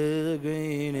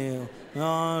 green hill,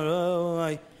 far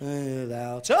away,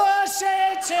 without a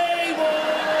city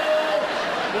wall.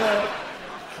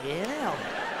 Yeah.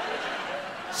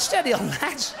 Steady on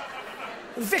that.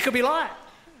 The vicar would be like.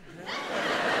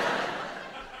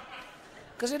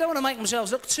 Because they don't want to make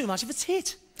themselves look too much of a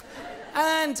tit.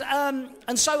 And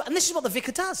this is what the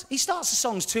vicar does. He starts the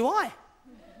songs too high.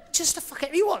 Just to fuck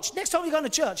it. You watch. Next time you go to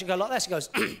church, you go like this. He goes,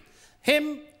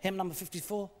 hymn number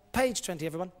 54, page 20,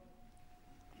 everyone.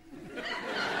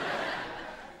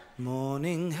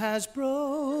 Morning has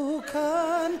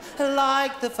broken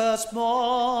like the first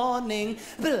morning.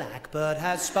 Blackbird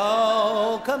has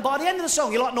spoken. By the end of the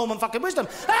song, you're like Norman fucking Wisdom.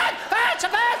 I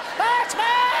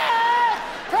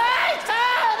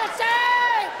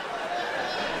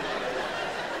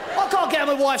can't get on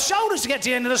my wife's shoulders to get to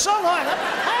the end of the song. I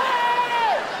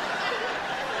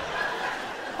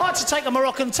had to take a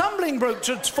Moroccan tumbling route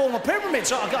to form a pyramid,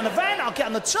 so I get on the van, I'll get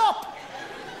on the top.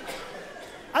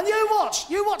 And you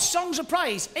watch Songs of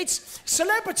Praise. It's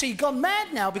celebrity gone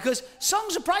mad now because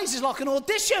Songs of Praise is like an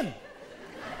audition.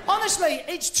 Honestly,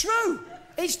 it's true.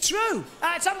 It's true.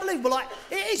 It's unbelievable. Like,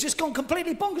 it is just gone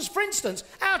completely bonkers. For instance,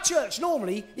 our church,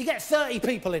 normally, you get 30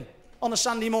 people in on a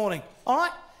Sunday morning, all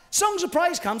right? Songs of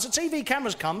Praise comes, the TV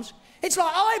cameras comes, it's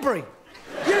like Highbury.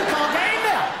 You can't get in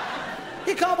there.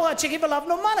 You can't buy a ticket for love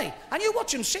nor money. And you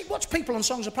watch them, watch people on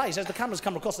Songs of Praise as the cameras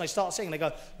come across and they start singing, they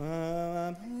go...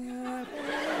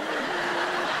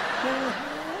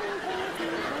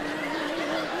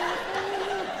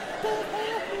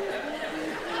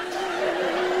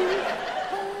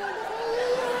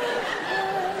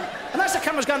 And as the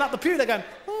camera's going up the pew, they're going...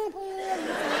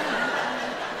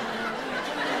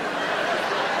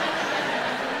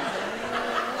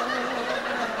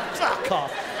 Fuck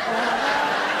off.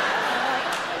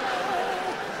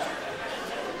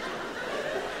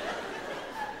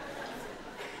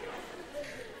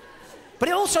 But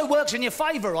it also works in your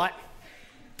favour, right?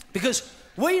 Because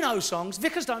we know songs,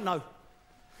 vicars don't know.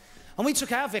 And we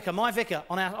took our vicar, my vicar,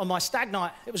 on my stag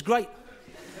night. It was great.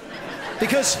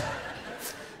 Because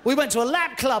we went to a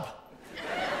lap club.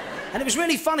 And it was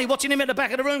really funny watching him at the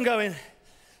back of the room going,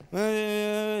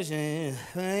 "Get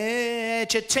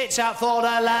your tits out for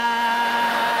the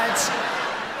lads.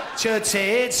 Get your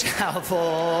tits out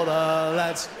for the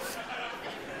lads."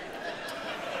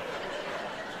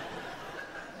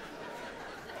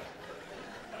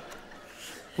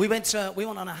 We went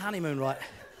on a honeymoon, right?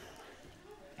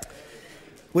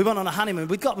 We went on a honeymoon.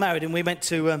 We got married and we went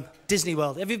to Disney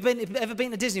World. Have you ever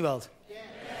been to Disney World? Yeah.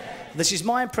 This is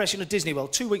my impression of Disney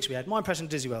World. 2 weeks we had. My impression of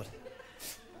Disney World.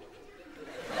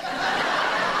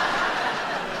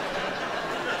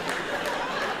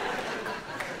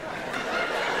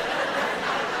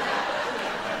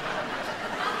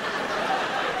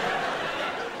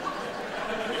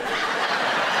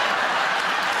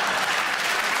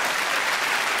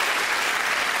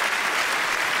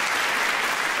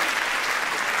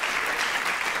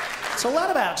 It's all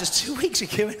that about, just 2 weeks of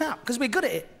queuing up, because we're good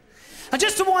at it. And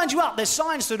just to wind you up, there's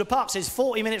signs through the park that says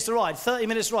 40 minutes to ride, 30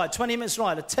 minutes to ride, 20 minutes to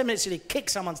ride, 10 minutes to kick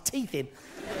someone's teeth in,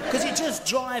 because it just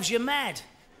drives you mad.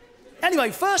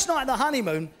 Anyway, first night of the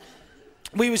honeymoon,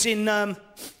 we was in,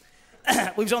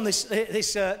 we was on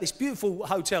this beautiful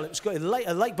hotel. It was got a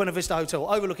Lake Buena Vista hotel,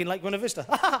 overlooking Lake Buena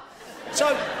Vista.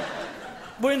 So,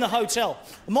 we're in the hotel.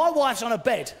 My wife's on a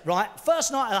bed, right?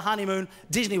 First night of the honeymoon,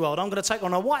 Disney World. I'm going to take her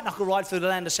on a white knuckle ride through the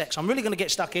land of sex. I'm really going to get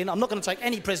stuck in. I'm not going to take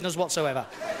any prisoners whatsoever.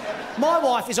 My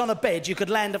wife is on a bed you could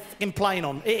land a fucking plane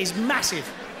on. It is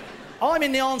massive. I'm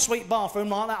in the ensuite bathroom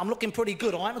like that. I'm looking pretty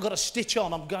good. I haven't got a stitch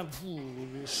on. I'm going...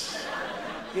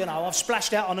 You know, I've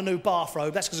splashed out on a new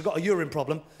bathrobe. That's because I've got a urine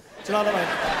problem. Do you know what I mean?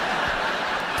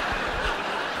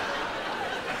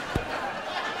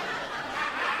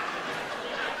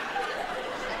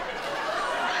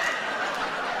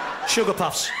 Sugar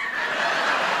puffs.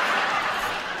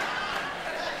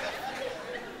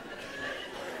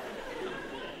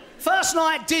 First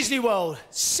night, Disney World.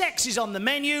 Sex is on the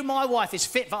menu. My wife is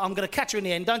fit for... I'm going to catch her in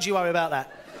the end. Don't you worry about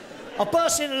that. I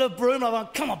burst into the room. I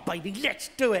went, "Come on, baby, let's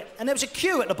do it." And there was a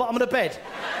queue at the bottom of the bed.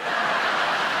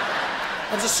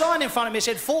 There was a sign in front of me that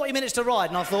said 40 minutes to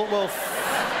ride. And I thought, well...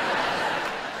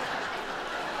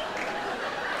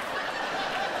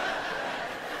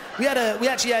 We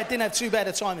actually didn't have too bad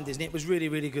a time in Disney. It was really,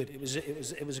 really good. It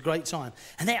was a great time.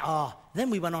 And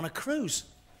then we went on a cruise.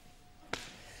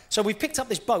 So we've picked up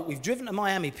this boat. We've driven to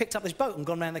Miami, picked up this boat and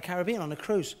gone around the Caribbean on a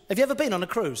cruise. Have you ever been on a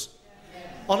cruise?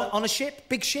 Yeah. On a ship?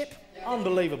 Big ship? Yeah.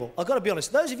 Unbelievable. I've got to be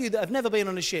honest. Those of you that have never been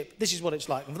on a ship, this is what it's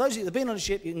like. And for those of you that have been on a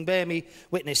ship, you can bear me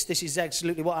witness. This is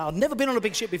absolutely what... I've never been on a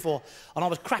big ship before. And I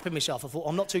was crapping myself. I thought,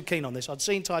 I'm not too keen on this. I'd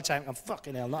seen Titanic. I'm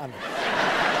fucking hell, not having it.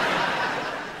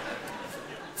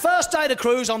 First day of the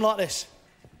cruise, I'm like this.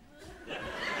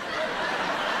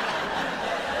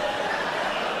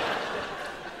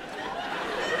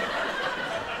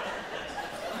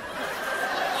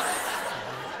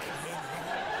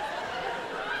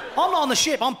 I'm not on the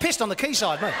ship, I'm pissed on the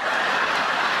quayside, mate.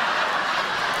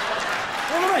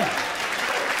 What do you mean?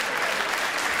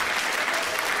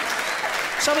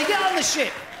 So we get on the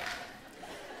ship,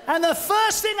 and the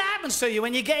first thing that happens to you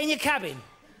when you get in your cabin,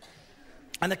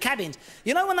 and the cabins,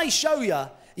 you know when they show you,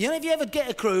 you know if you ever get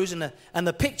a cruise and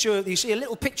the picture, you see a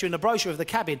little picture in the brochure of the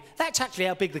cabin, that's actually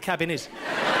how big the cabin is.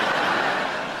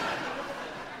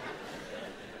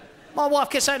 My wife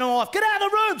kept saying to my wife, "Get out of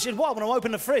the room." She said, "What, when I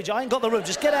open the fridge? I ain't got the room,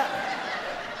 just get out."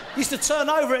 Used to turn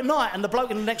over at night and the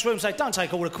bloke in the next room say, "Don't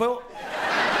take all the quilt."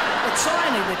 They're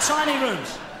tiny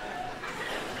rooms.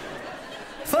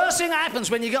 First thing that happens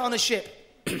when you get on the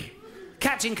ship,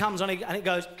 captain comes on and it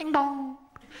goes, "Ding dong.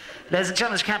 Ladies and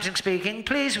gentlemen, captain speaking.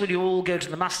 Please, will you all go to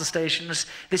the muster stations?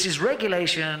 This is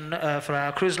regulation for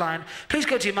our cruise line. Please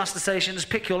go to your muster stations,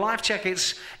 pick your life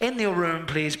jackets in your room,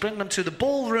 please. Bring them to the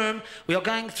ballroom. We are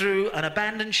going through an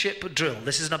abandoned ship drill.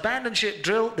 This is an abandoned ship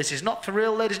drill. This is not for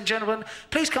real, ladies and gentlemen.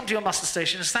 Please come to your muster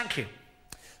stations. Thank you."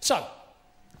 So,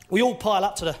 we all pile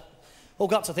up to the... All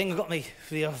got up to the thing. We've got me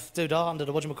the doodah under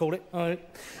the whatchamacallit. All right.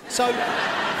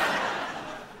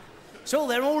 So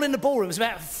they're all in the ballroom. There's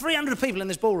about 300 people in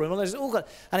this ballroom.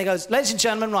 And he goes, "Ladies and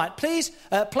gentlemen, right, please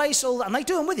place all..." And they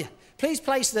do them with you. "Please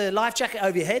place the life jacket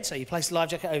over your head." So you place the life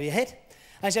jacket over your head.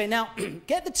 And I say, "Now,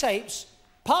 get the tapes,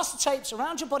 pass the tapes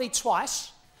around your body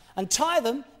twice, and tie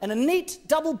them in a neat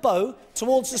double bow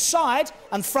towards the side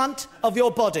and front of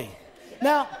your body."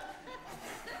 Now,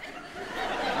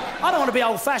 I don't want to be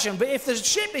old-fashioned, but if the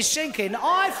ship is sinking,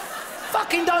 I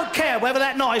fucking don't care whether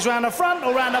that knot is round the front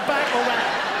or round the back or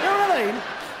round... You know what I mean?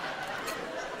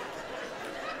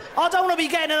 I don't want to be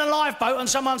getting in a lifeboat and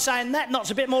someone saying, that knot's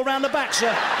a bit more round the back,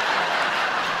 sir.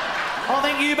 I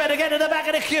think you better get to the back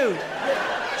of the queue.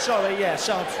 Sorry, yeah,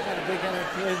 so I'm going to be getting a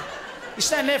queue. You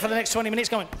stand there for the next 20 minutes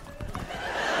going,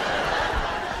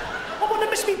 I want to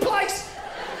miss me place.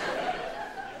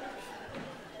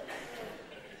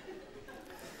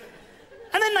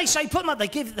 And then they say, put them up, they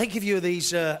give you these,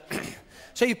 so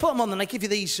you put them on and they give you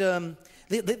these, to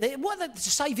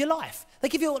save your life. They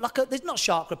give you like there's not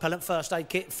shark repellent, first aid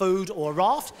kit, food or a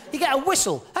raft. You get a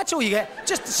whistle. That's all you get,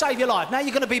 just to save your life. Now you're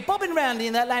going to be bobbing around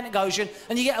in the Atlantic Ocean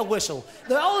and you get a whistle.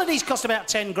 All of these cost about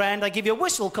 10 grand. They give you a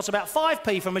whistle, costs about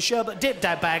 5p from a sherbet dip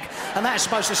dab bag, and that's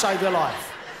supposed to save your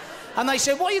life. And they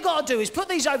said, what you got to do is put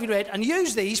these over your head and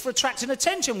use these for attracting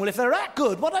attention. Well, if they're that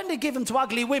good, why don't they give them to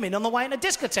ugly women on the way into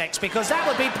discotheques? Because that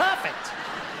would be perfect.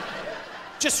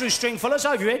 Just through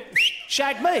stringfullers over your head,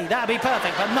 shag me, that'd be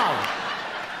perfect, but no.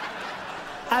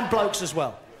 And blokes as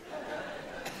well.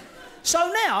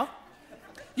 So now,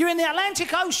 you're in the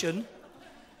Atlantic Ocean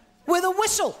with a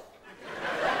whistle.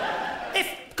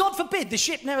 If, God forbid, the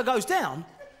ship never goes down,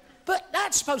 but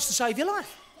that's supposed to save your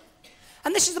life.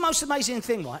 And this is the most amazing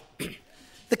thing, right?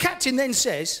 The captain then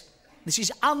says, this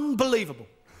is unbelievable.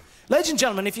 Ladies and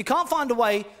gentlemen, if you can't find a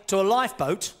way to a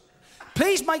lifeboat,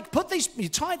 please make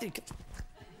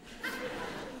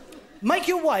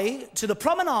your way to the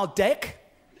promenade deck.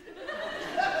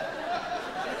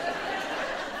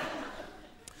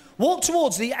 Walk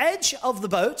towards the edge of the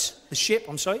boat, the ship,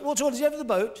 I'm sorry. Walk towards the edge of the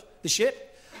boat, the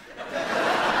ship.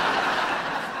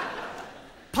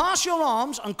 Pass your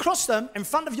arms and cross them in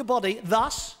front of your body,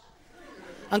 thus,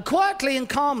 and quietly and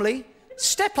calmly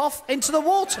step off into the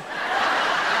water.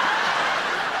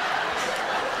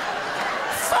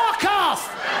 Fuck off!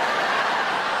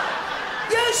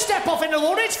 You step off into the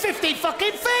water, it's 50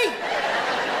 fucking feet!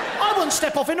 I wouldn't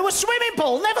step off into a swimming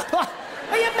pool, never.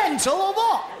 Are you mental or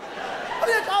what?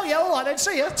 Oh yeah, all right then,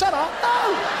 see ya, ta-da.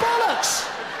 No, bollocks!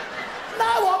 No,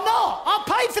 I'm not. I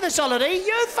paid for this holiday,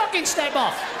 you fucking step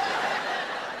off.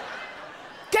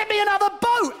 Get me another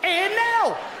boat here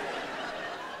now!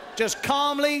 Just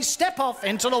calmly step off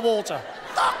into the water.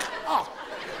 Fuck off!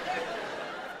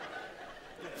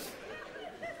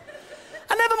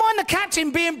 And never mind the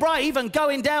captain being brave and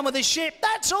going down with his ship,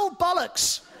 that's all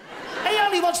bollocks. He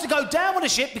only wants to go down with the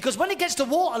ship because when he gets to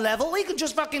water level, he can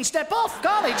just fucking step off,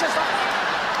 can't he? Just like...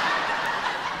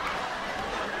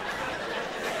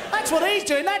 That's what he's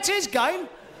doing, that's his game.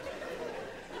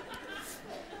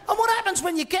 And what happens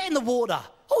when you get in the water?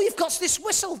 Oh, you've got this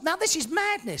whistle. Now, this is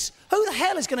madness. Who the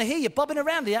hell is going to hear you bobbing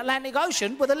around the Atlantic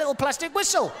Ocean with a little plastic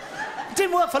whistle? It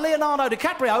didn't work for Leonardo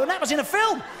DiCaprio, and that was in a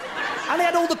film. And he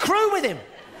had all the crew with him.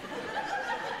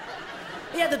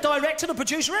 He had the director, the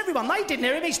producer, everyone. They didn't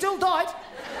hear him, he still died.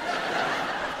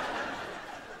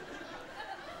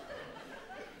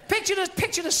 Picture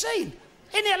the scene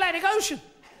in the Atlantic Ocean.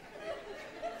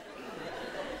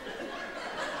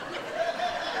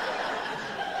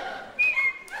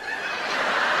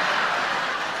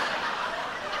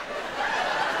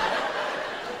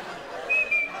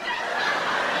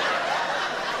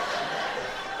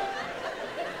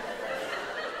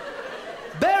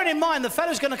 In mind, the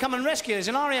fellow's going to come and rescue is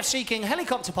an RAF Sea King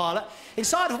helicopter pilot,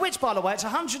 inside of which, by the way, it's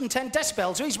 110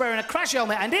 decibels, so he's wearing a crash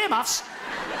helmet and earmuffs.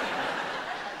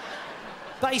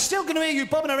 But he's still going to hear you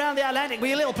bobbing around the Atlantic with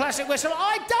your little plastic whistle.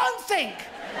 I don't think.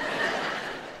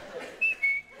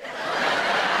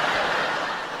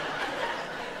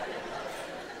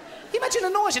 You imagine the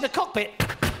noise in the cockpit.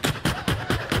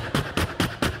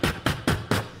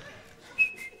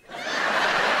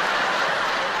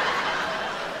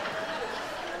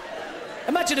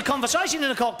 Imagine a conversation in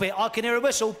the cockpit. I can hear a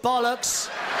whistle. Bollocks.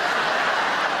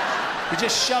 You're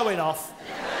just showing off.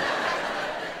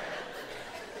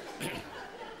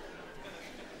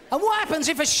 And what happens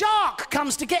if a shark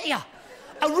comes to get you?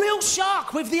 A real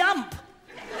shark with the hump.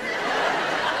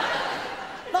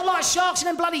 Not like sharks in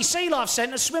them bloody sea life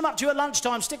centres swim up to you at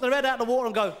lunchtime, stick their head out of the water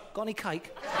and go, got any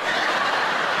cake?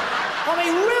 I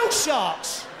mean, real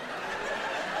sharks.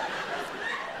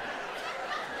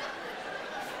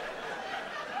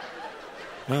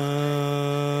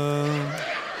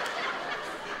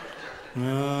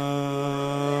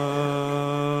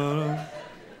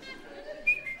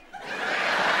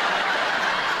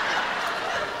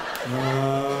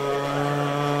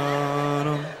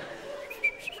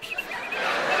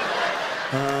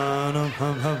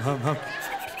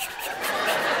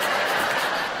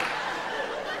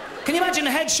 Can you imagine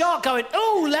the head shark going,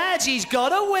 oh, lads, he's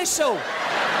got a whistle.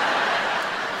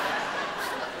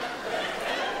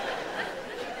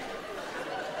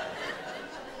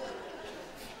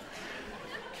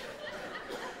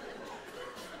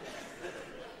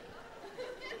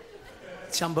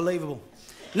 It's unbelievable.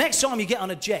 Next time you get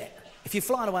on a jet, if you're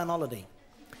flying away on holiday,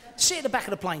 sit at the back of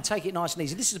the plane, take it nice and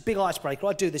easy. This is a big icebreaker.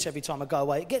 I do this every time I go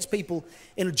away. It gets people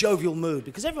in a jovial mood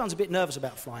because everyone's a bit nervous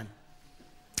about flying.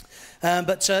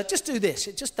 But just do this.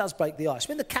 It just does break the ice.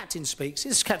 When the captain speaks,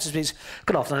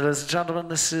 good afternoon, ladies and gentlemen.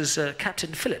 This is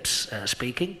Captain Phillips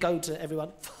speaking. Go to everyone.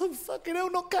 Oh, fucking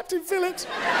hell, not Captain Phillips.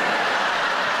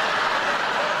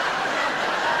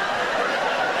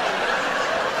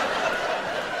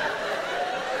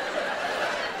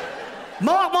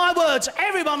 Mark my words,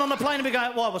 everyone on the plane will be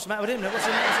going, what's the matter with him? What's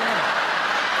he mean?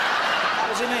 What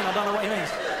does he mean? I don't know what he means.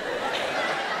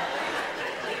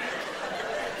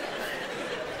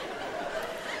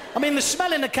 I mean, the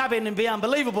smell in the cabin can be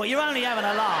unbelievable. You're only having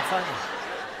a laugh, aren't you?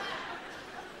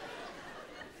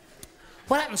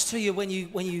 What happens to you when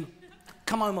you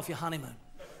come home off your honeymoon?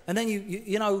 And then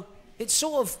you know, it's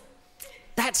sort of,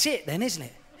 that's it then, isn't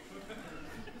it?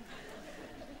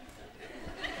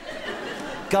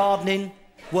 Gardening,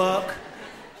 work,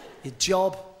 your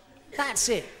job, that's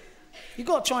it. You've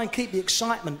got to try and keep the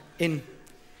excitement in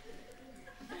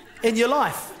your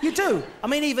life. You do. I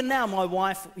mean, even now, my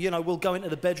wife, you know, will go into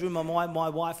the bedroom and my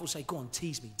wife will say, go on,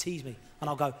 tease me. And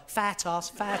I'll go, fat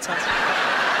ass. You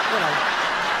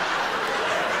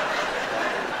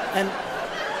know.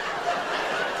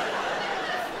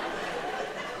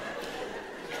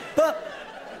 But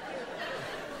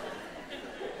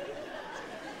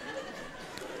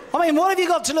I mean, what have you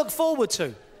got to look forward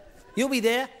to? You'll be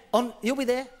there in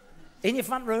your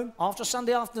front room after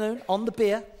Sunday afternoon on the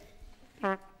beer.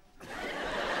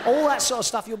 All that sort of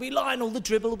stuff. You'll be lying, all the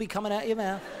dribble will be coming out of your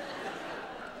mouth.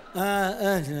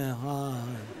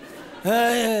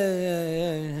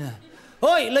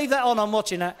 Oi, leave that on, I'm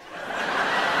watching that.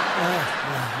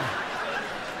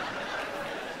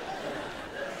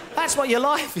 That's what your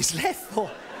life is left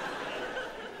for.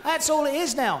 That's all it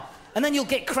is now. And then you'll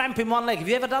get cramp in one leg. Have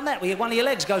you ever done that? Where one of your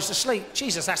legs goes to sleep?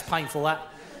 Jesus, that's painful, that.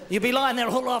 You'll be lying there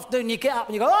all afternoon, you get up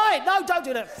and you go, oi, no, don't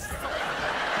do that.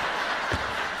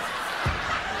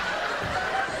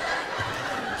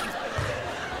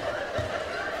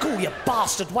 Cool, you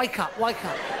bastard, wake up.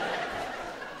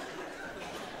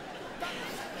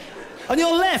 And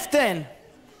you're left then.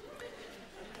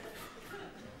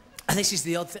 And this is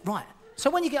the odd thing. Right, so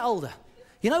when you get older,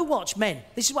 you know, watch men.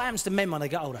 This is what happens to men when they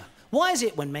get older. Why is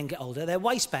it when men get older, their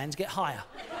waistbands get higher?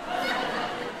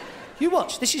 You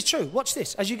watch, this is true. Watch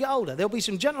this. As you get older, there'll be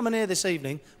some gentlemen here this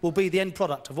evening will be the end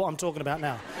product of what I'm talking about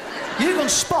now. You can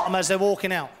spot them as they're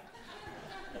walking out.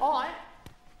 I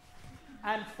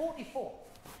am 44.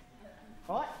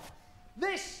 Right?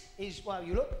 This is, well,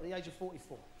 you look at the age of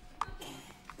 44.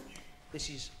 This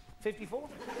is 54.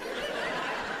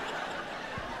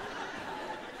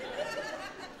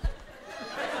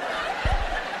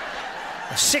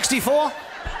 64.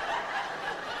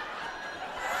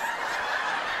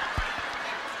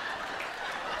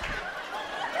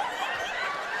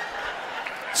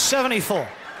 74.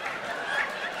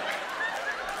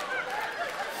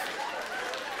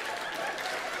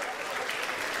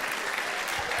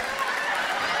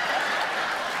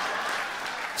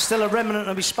 Still a remnant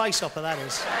of his space opera, that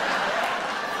is.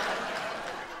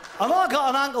 And I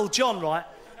got an Uncle John, right,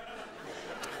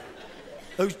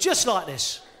 who's just like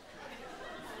this.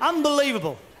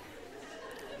 Unbelievable.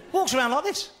 Walks around like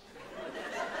this.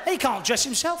 He can't dress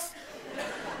himself.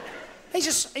 He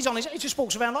just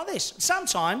walks around like this.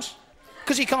 Sometimes,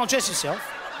 because he can't dress himself,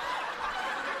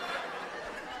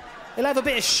 he'll have a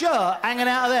bit of shirt hanging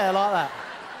out of there like that.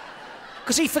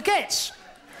 Because he forgets.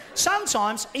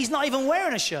 Sometimes he's not even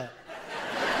wearing a shirt.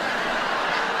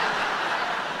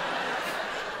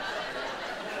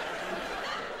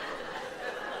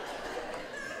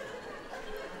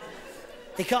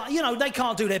 They can't, you know, they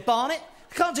can't do their barnet.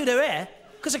 They can't do their hair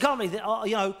because they can't be,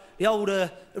 you know, the old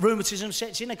rheumatism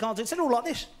sets in. They can't do it. They're all like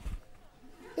this.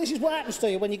 This is what happens to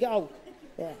you when you get old.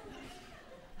 Yeah.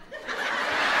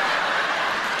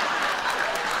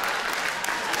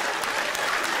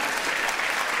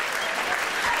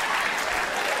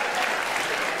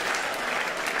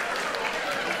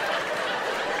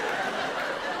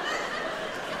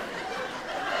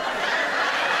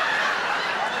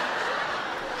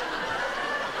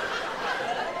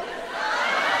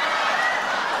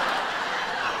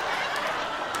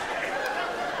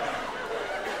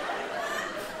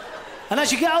 And as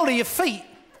you get older, your feet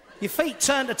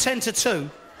turn to 10 to 2.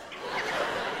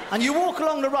 And you walk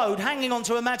along the road hanging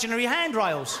onto imaginary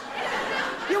handrails.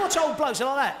 You watch old blokes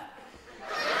like that.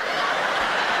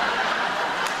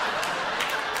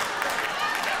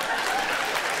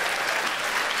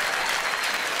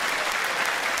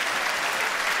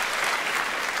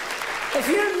 If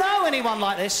you know anyone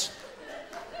like this,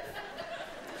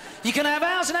 You can have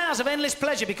hours and hours of endless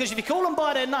pleasure because if you call them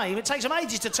by their name, it takes them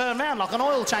ages to turn around like an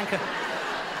oil tanker.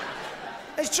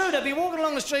 It's true, they'll be walking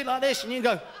along the street like this and you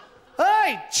go,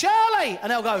 "Hey, Charlie!"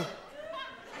 And they'll go...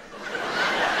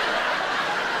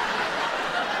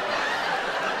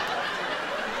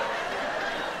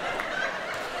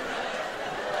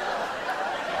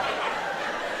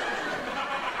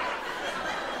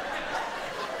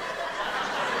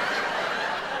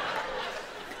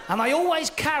 And they always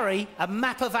carry a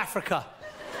map of Africa.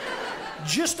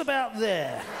 Just about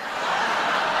there.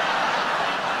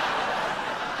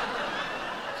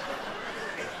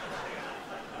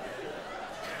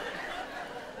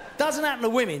 Doesn't happen to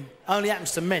women, only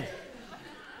happens to men.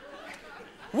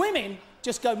 Women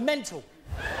just go mental.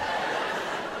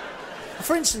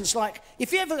 For instance, like,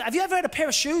 have you ever had a pair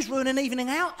of shoes ruin an evening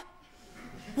out?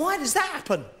 Why does that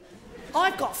happen?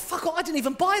 I've got, fuck off, I didn't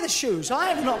even buy the shoes.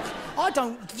 I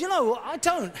don't. And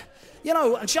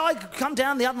I come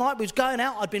down the other night, we was going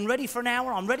out, I'd been ready for an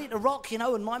hour, I'm ready to rock, you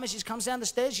know, and my missus comes down the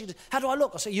stairs, she goes, "How do I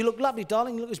look?" I say, "You look lovely,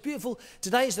 darling, you look as beautiful.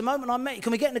 Today is the moment I met you.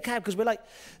 Can we get in the cab because we're late?"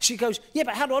 She goes, "Yeah,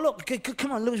 but how do I look?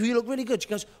 Come on, you look really good." She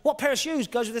goes, "What pair of shoes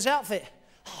goes with this outfit?"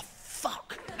 Oh,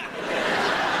 fuck.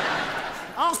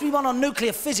 Ask me one on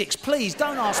nuclear physics, please,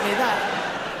 don't ask me that.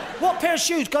 What pair of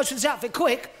shoes goes with this outfit?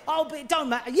 Quick. Oh, but it don't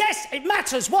matter. Yes, it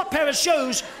matters. What pair of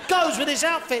shoes goes with this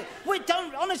outfit? We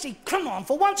don't, honestly, come on,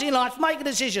 for once in your life, make a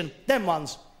decision. Them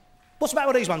ones. What's the matter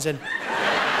with these ones then?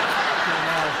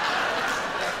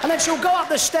 And then she'll go up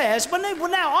the stairs. Well,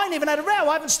 now, I ain't even had a row.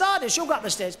 I haven't started. She'll go up the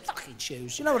stairs. Fucking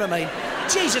shoes. You know what I mean?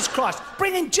 Jesus Christ.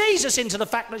 Bringing Jesus into the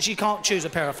fact that she can't choose a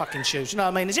pair of fucking shoes. You know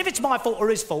what I mean? As if it's my fault or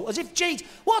his fault. As if Jesus...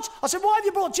 What? I said, why have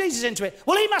you brought Jesus into it?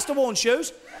 Well, he must have worn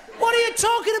shoes. What are you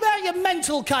talking about, you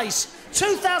mental case?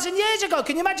 2,000 years ago.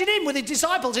 Can you imagine him with his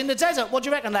disciples in the desert? What do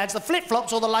you reckon, lads? The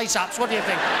flip-flops or the lace-ups? What do you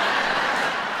think?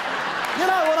 You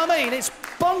know what I mean? It's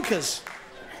bonkers.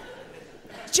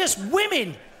 It's just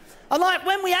women. And like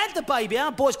when we had the baby,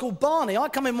 our boy's called Barney. I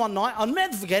come in one night, I'll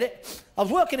never forget it. I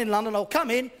was working in London, I'll come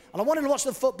in, and I wanted to watch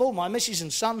the football. My missus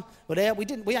and son were there. We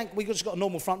just got a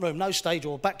normal front room, no stage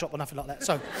or backdrop or nothing like that.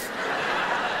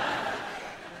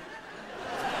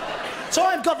 So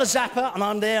I've got the zapper, and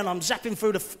I'm there, and I'm zapping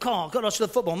through the car. Got to watch the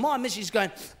football. My missus is going,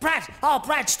 Brad,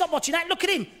 stop watching that. Look at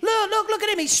him. Look at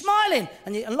him. He's smiling.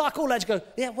 And like all lads go,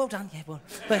 yeah, well done. Yeah, well.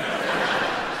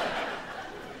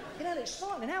 You know, he's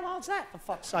smiling. How hard's that, for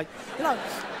fuck's sake? You know,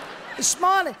 he's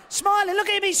smiling. Look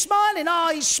at him, he's smiling.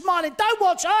 Oh, he's smiling. Don't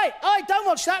watch. Hey, don't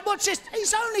watch that. Watch this.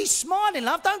 He's only smiling,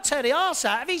 love. Don't tear the arse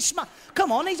out. If he's smiling,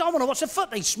 come on, I want to watch the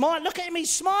foot. He's smiling. Look at him,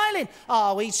 he's smiling.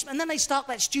 Oh, and then they start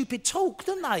that stupid talk,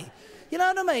 don't they? You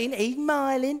know what I mean? He's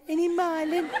smiling, and he's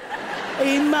smiling.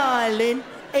 He's smiling.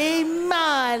 He's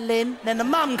smiling. Then the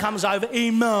mum comes over.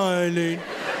 He's smiling.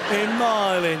 He's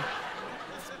smiling.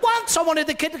 Once I wanted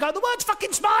the kid to go, the word's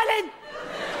fucking smiling.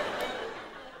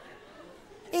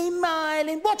 He's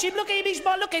smiling. Watch him, look at him, he's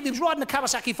smiling. Look at him, he was riding the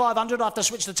Kawasaki 500 after I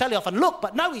switched the telly off and look,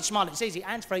 but no, he's smiling. It's easy,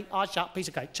 hands free, eyes shut, piece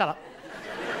of cake, shut up.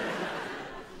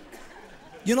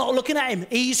 You're not looking at him,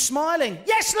 he's smiling.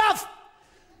 Yes, love.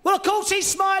 Well, of course he's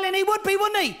smiling, he would be,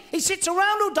 wouldn't he? He sits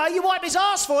around all day, you wipe his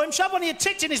arse for him, shove one of your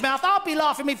tits in his mouth, I'll be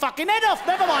laughing me fucking head off,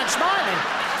 never mind smiling.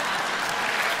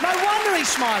 No wonder he's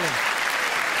smiling.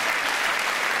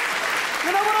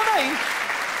 You know what I mean?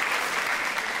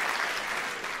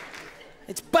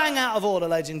 It's bang out of order,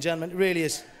 ladies and gentlemen, it really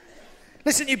is.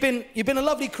 Listen, you've been a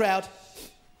lovely crowd.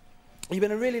 You've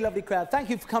been a really lovely crowd. Thank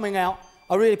you for coming out.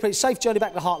 I really appreciate it. Safe journey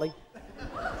back to Hartley.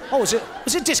 Oh, was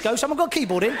it disco? Someone got a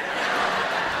keyboard in?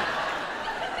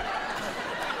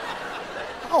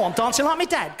 Oh, I'm dancing like my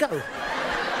dad. Go.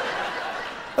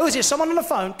 Who is it? Someone on the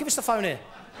phone? Give us the phone here.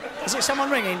 Is it someone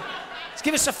ringing?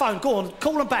 Give us the phone. Go on,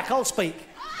 call them back. I'll speak.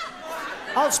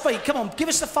 Come on, give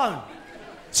us the phone.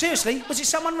 Seriously, was it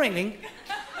someone ringing?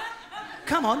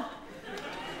 Come on.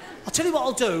 I'll tell you what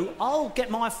I'll do. I'll get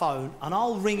my phone and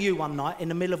I'll ring you one night in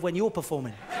the middle of when you're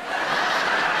performing.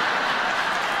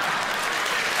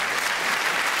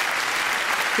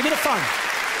 Give me the phone.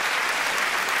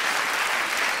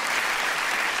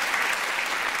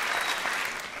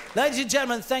 Ladies and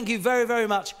gentlemen, thank you very, very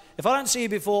much. If I don't see you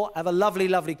before, have a lovely,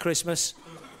 lovely Christmas.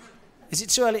 Is it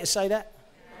too early to say that?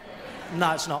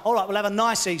 No, it's not. All right, we'll have a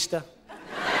nice Easter.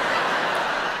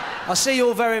 I'll see you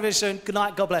all very, very soon. Good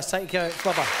night. God bless. Take care.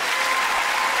 Bye-bye.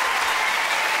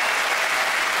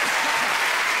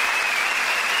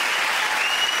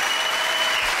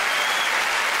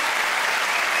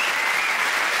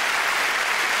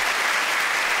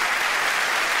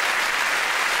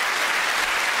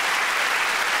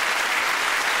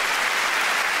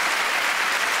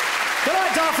 Good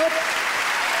night, Dartford.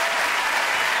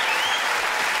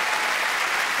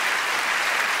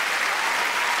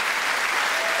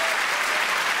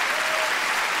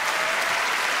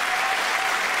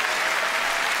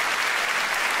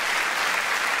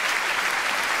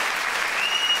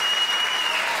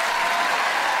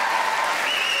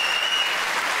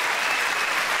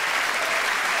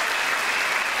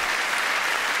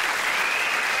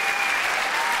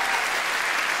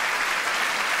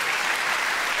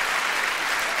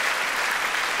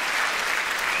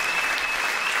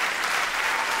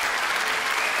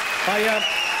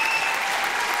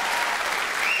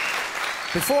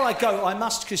 Before I go, I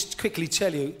must just quickly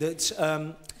tell you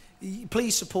that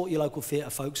please support your local theatre,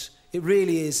 folks. It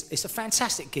really is. It's a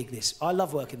fantastic gig, this. I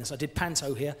love working this. I did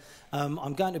panto here.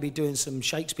 I'm going to be doing some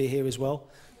Shakespeare here as well,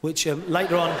 which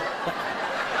later on...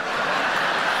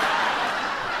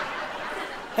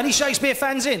 Any Shakespeare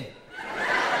fans in?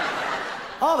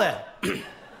 Are there?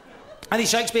 Any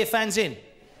Shakespeare fans in?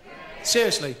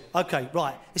 Seriously? OK,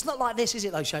 right. It's not like this, is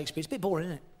it, though, Shakespeare? It's a bit boring,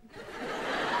 isn't it?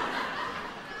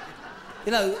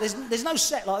 You know, there's no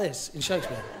set like this in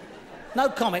Shakespeare. No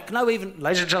comic, no even...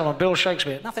 Ladies and gentlemen, Bill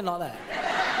Shakespeare. Nothing like that.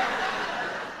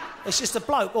 It's just a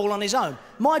bloke all on his own.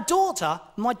 My daughter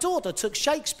took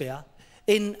Shakespeare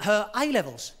in her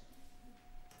A-levels.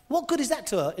 What good is that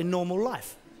to her in normal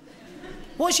life?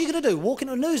 What's she going to do? Walk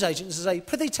into a newsagent and say,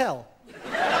 "Prithee tell.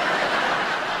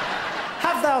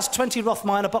 Have thou 20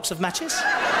 Rothmire and a box of matches?"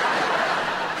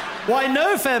 "Why,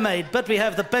 no, fair maid, but we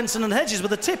have the Benson and Hedges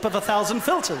with a tip of 1,000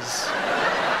 filters.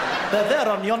 They're there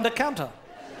on yonder counter."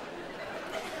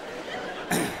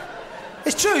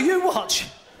 It's true, you watch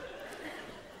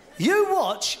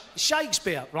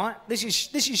Shakespeare, right? This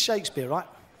is Shakespeare, right?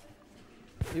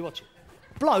 You watch it.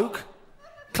 Bloke,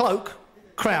 cloak,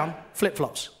 crown,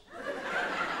 flip-flops.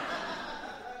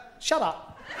 Shut up.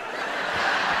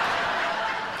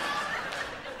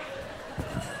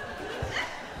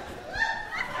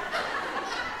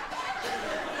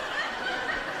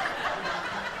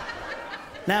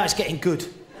 Now it's getting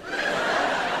good.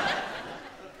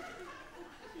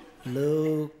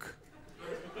 Luke,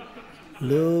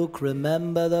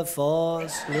 remember the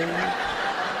Force, Luke.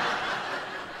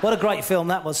 What a great film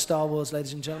that was, Star Wars,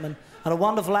 ladies and gentlemen. And a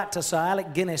wonderful actor, Sir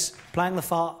Alec Guinness, playing the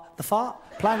part.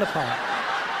 Playing the part.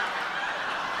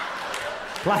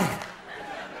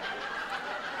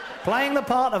 Playing the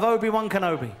part of Obi-Wan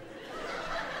Kenobi.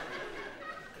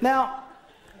 Now,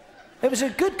 it was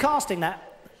a good casting, that.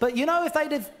 But you know, if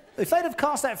they'd have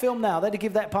cast that film now, they'd have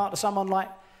given that part to someone like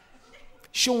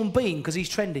Sean Bean, because he's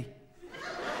trendy.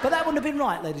 But that wouldn't have been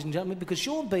right, ladies and gentlemen, because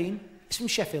Sean Bean is from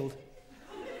Sheffield.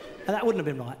 And that wouldn't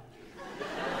have been right.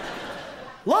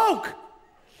 Luke!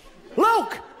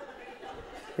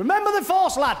 Remember the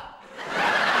Force, lad.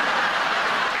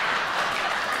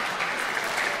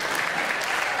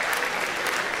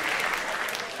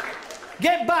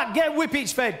 Get back, get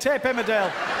whippets fed, tape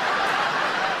Emmerdale.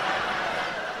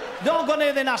 Don't go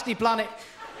near the nasty planet.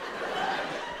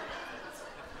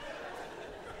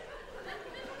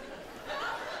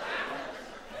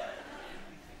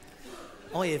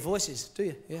 Oh, you hear voices, do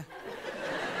you? Yeah.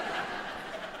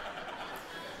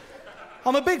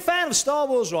 I'm a big fan of Star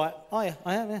Wars, right? Oh, yeah,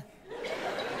 I am, yeah.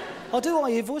 I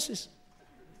hear voices.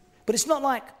 But it's not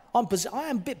like I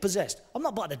am a bit possessed. I'm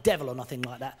not by the devil or nothing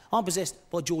like that. I'm possessed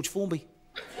by George Formby.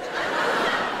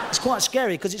 It's quite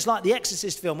scary, because it's like the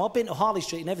Exorcist film. I've been to Harley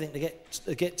Street and everything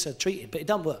to get treated, but it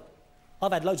doesn't work.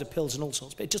 I've had loads of pills and all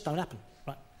sorts, but it just don't happen,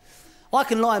 right? I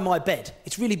can lie in my bed.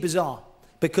 It's really bizarre,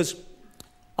 because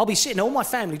I'll be sitting there, all my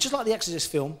family, just like the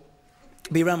Exorcist film,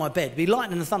 be around my bed, be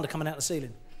lightning and thunder coming out the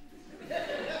ceiling.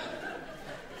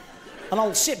 And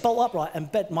I'll sit bolt upright and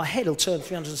my head will turn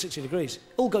 360 degrees. It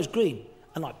all goes green,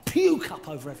 and I puke up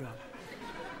over everyone.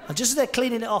 And just as they're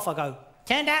cleaning it off, I go,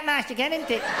 "Turned out nice again,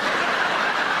 isn't it?"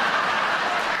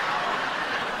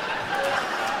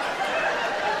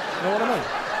 You know what I mean?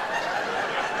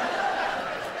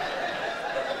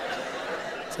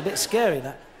 It's a bit scary,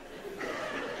 that.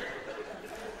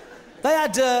 They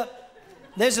had...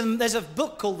 there's a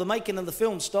book called The Making of the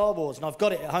Film Star Wars, and I've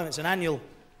got it at home. It's an annual...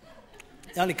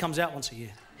 It only comes out once a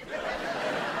year.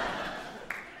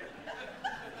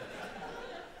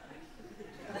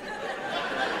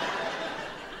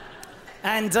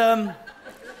 And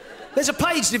there's a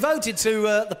page devoted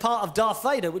to the part of Darth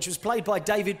Vader, which was played by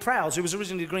David Prowse, who was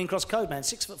originally a Green Cross Code man,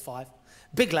 6'5",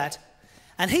 big lad.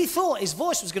 And he thought his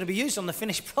voice was going to be used on the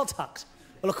finished product.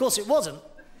 Well, of course it wasn't.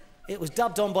 It was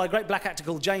dubbed on by a great black actor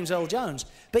called James Earl Jones.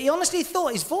 But he honestly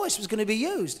thought his voice was going to be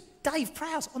used. Dave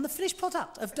Prowse on the finished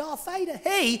product of Darth Vader.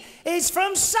 He is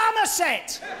from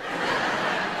Somerset.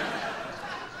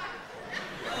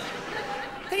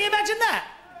 Can you imagine that?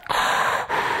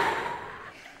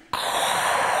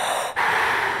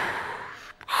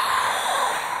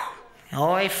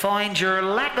 I find your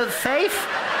lack of faith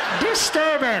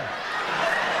disturbing.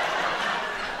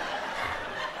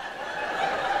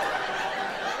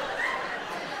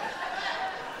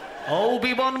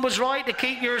 Obi-Wan was right to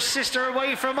keep your sister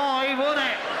away from I, wasn't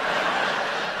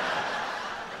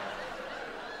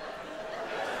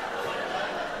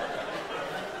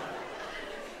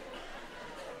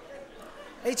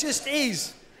it? It just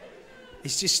is.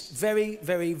 It's just very,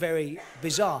 very, very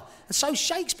bizarre. And so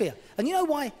Shakespeare. And you know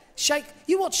why?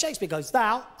 You watch Shakespeare goes,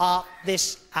 thou art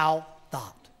this, thou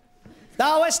art.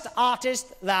 Thou est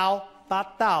artist, thou,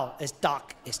 but thou is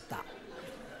dark, is thou.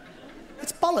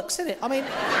 It's bollocks, isn't it? I mean,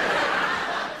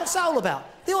 what's that all about?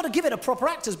 They ought to give it to proper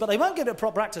actors, but they won't give it to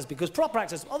proper actors because proper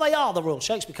actors, well, they are the Royal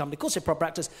Shakespeare Company, of course they're proper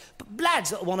actors, but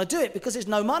lads that want to do it because there's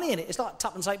no money in it. It's like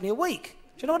tuppence halfpenny a week.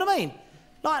 Do you know what I mean?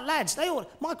 Like lads,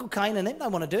 Michael Caine and them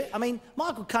don't want to do it. I mean,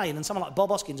 Michael Caine and someone like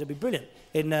Bob Hoskins would be brilliant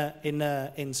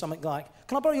in something like,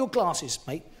 can I borrow your glasses,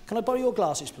 mate? Can I borrow your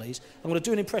glasses, please? I'm going to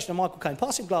do an impression of Michael Caine.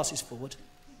 Pass him glasses forward.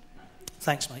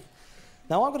 Thanks, mate.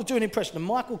 Now, I'm going to do an impression of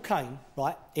Michael Caine,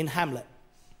 right, in Hamlet.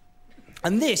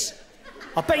 And this,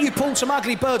 I bet you pulled some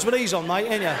ugly birds with these on, mate,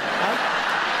 ain't you? Eh?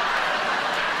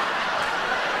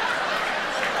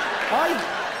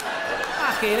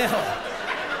 Fucking hell.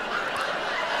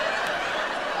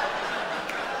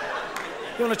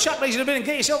 You want to chuck these in a bin and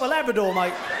get yourself a Labrador,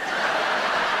 mate?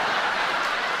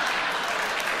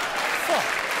 Fuck.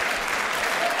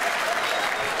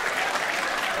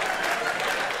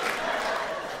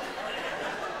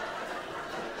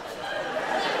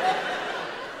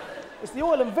 It's the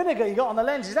oil and vinegar you got on the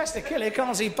lenses. That's the killer. You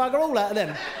can't see bugger all out of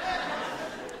them.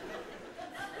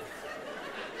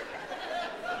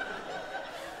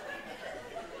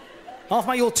 Half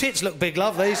make your tits look big,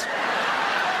 love, these.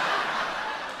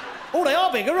 Oh, they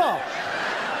are big, hurrah!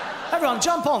 Everyone,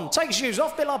 jump on, take your shoes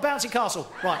off, bit like Bouncy Castle.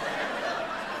 Right.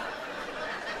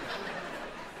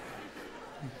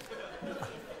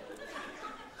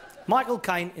 Michael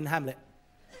Caine in Hamlet.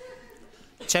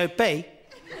 To be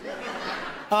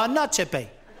or not to be?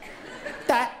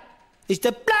 That is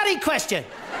the bloody question.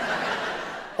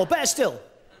 Or better still,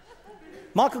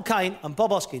 Michael Caine and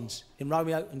Bob Hoskins in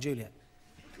Romeo and Juliet.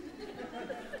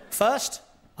 First,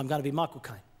 I'm going to be Michael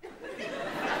Caine.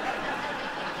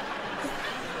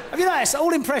 Have you noticed?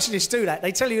 All impressionists do that.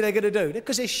 They tell you they're going to do.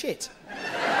 Because they're shit.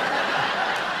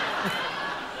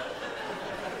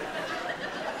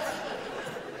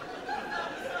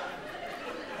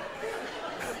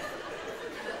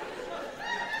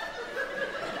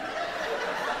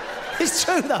 It's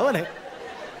true, though, isn't it?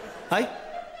 Hey?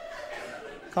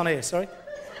 Can't hear, sorry.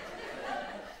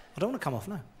 I don't want to come off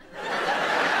now.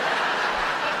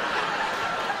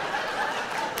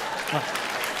 Right.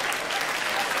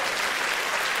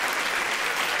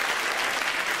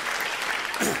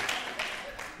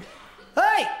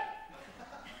 Hey!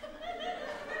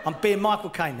 I'm being Michael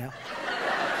Caine now.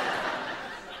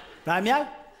 Romeo,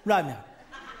 Romeo.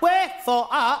 Wherefore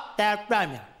art thou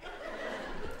Romeo?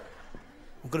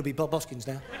 I'm going to be Bob Hoskins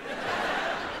now.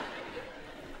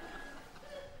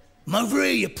 I'm over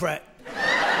here, you prat.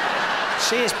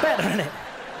 See, it's better, isn't it?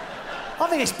 I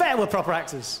think it's better with proper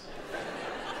actors.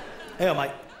 Here,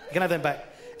 mate. You can have them back.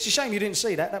 It's a shame you didn't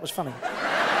see that. That was funny.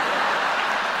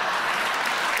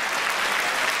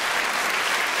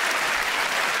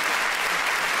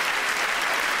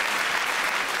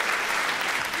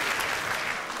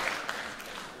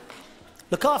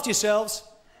 Look after yourselves.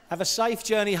 Have a safe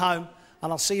journey home.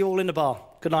 And I'll see you all in the bar.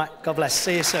 Good night. God bless.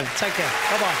 See you soon. Take care.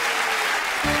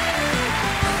 Bye-bye.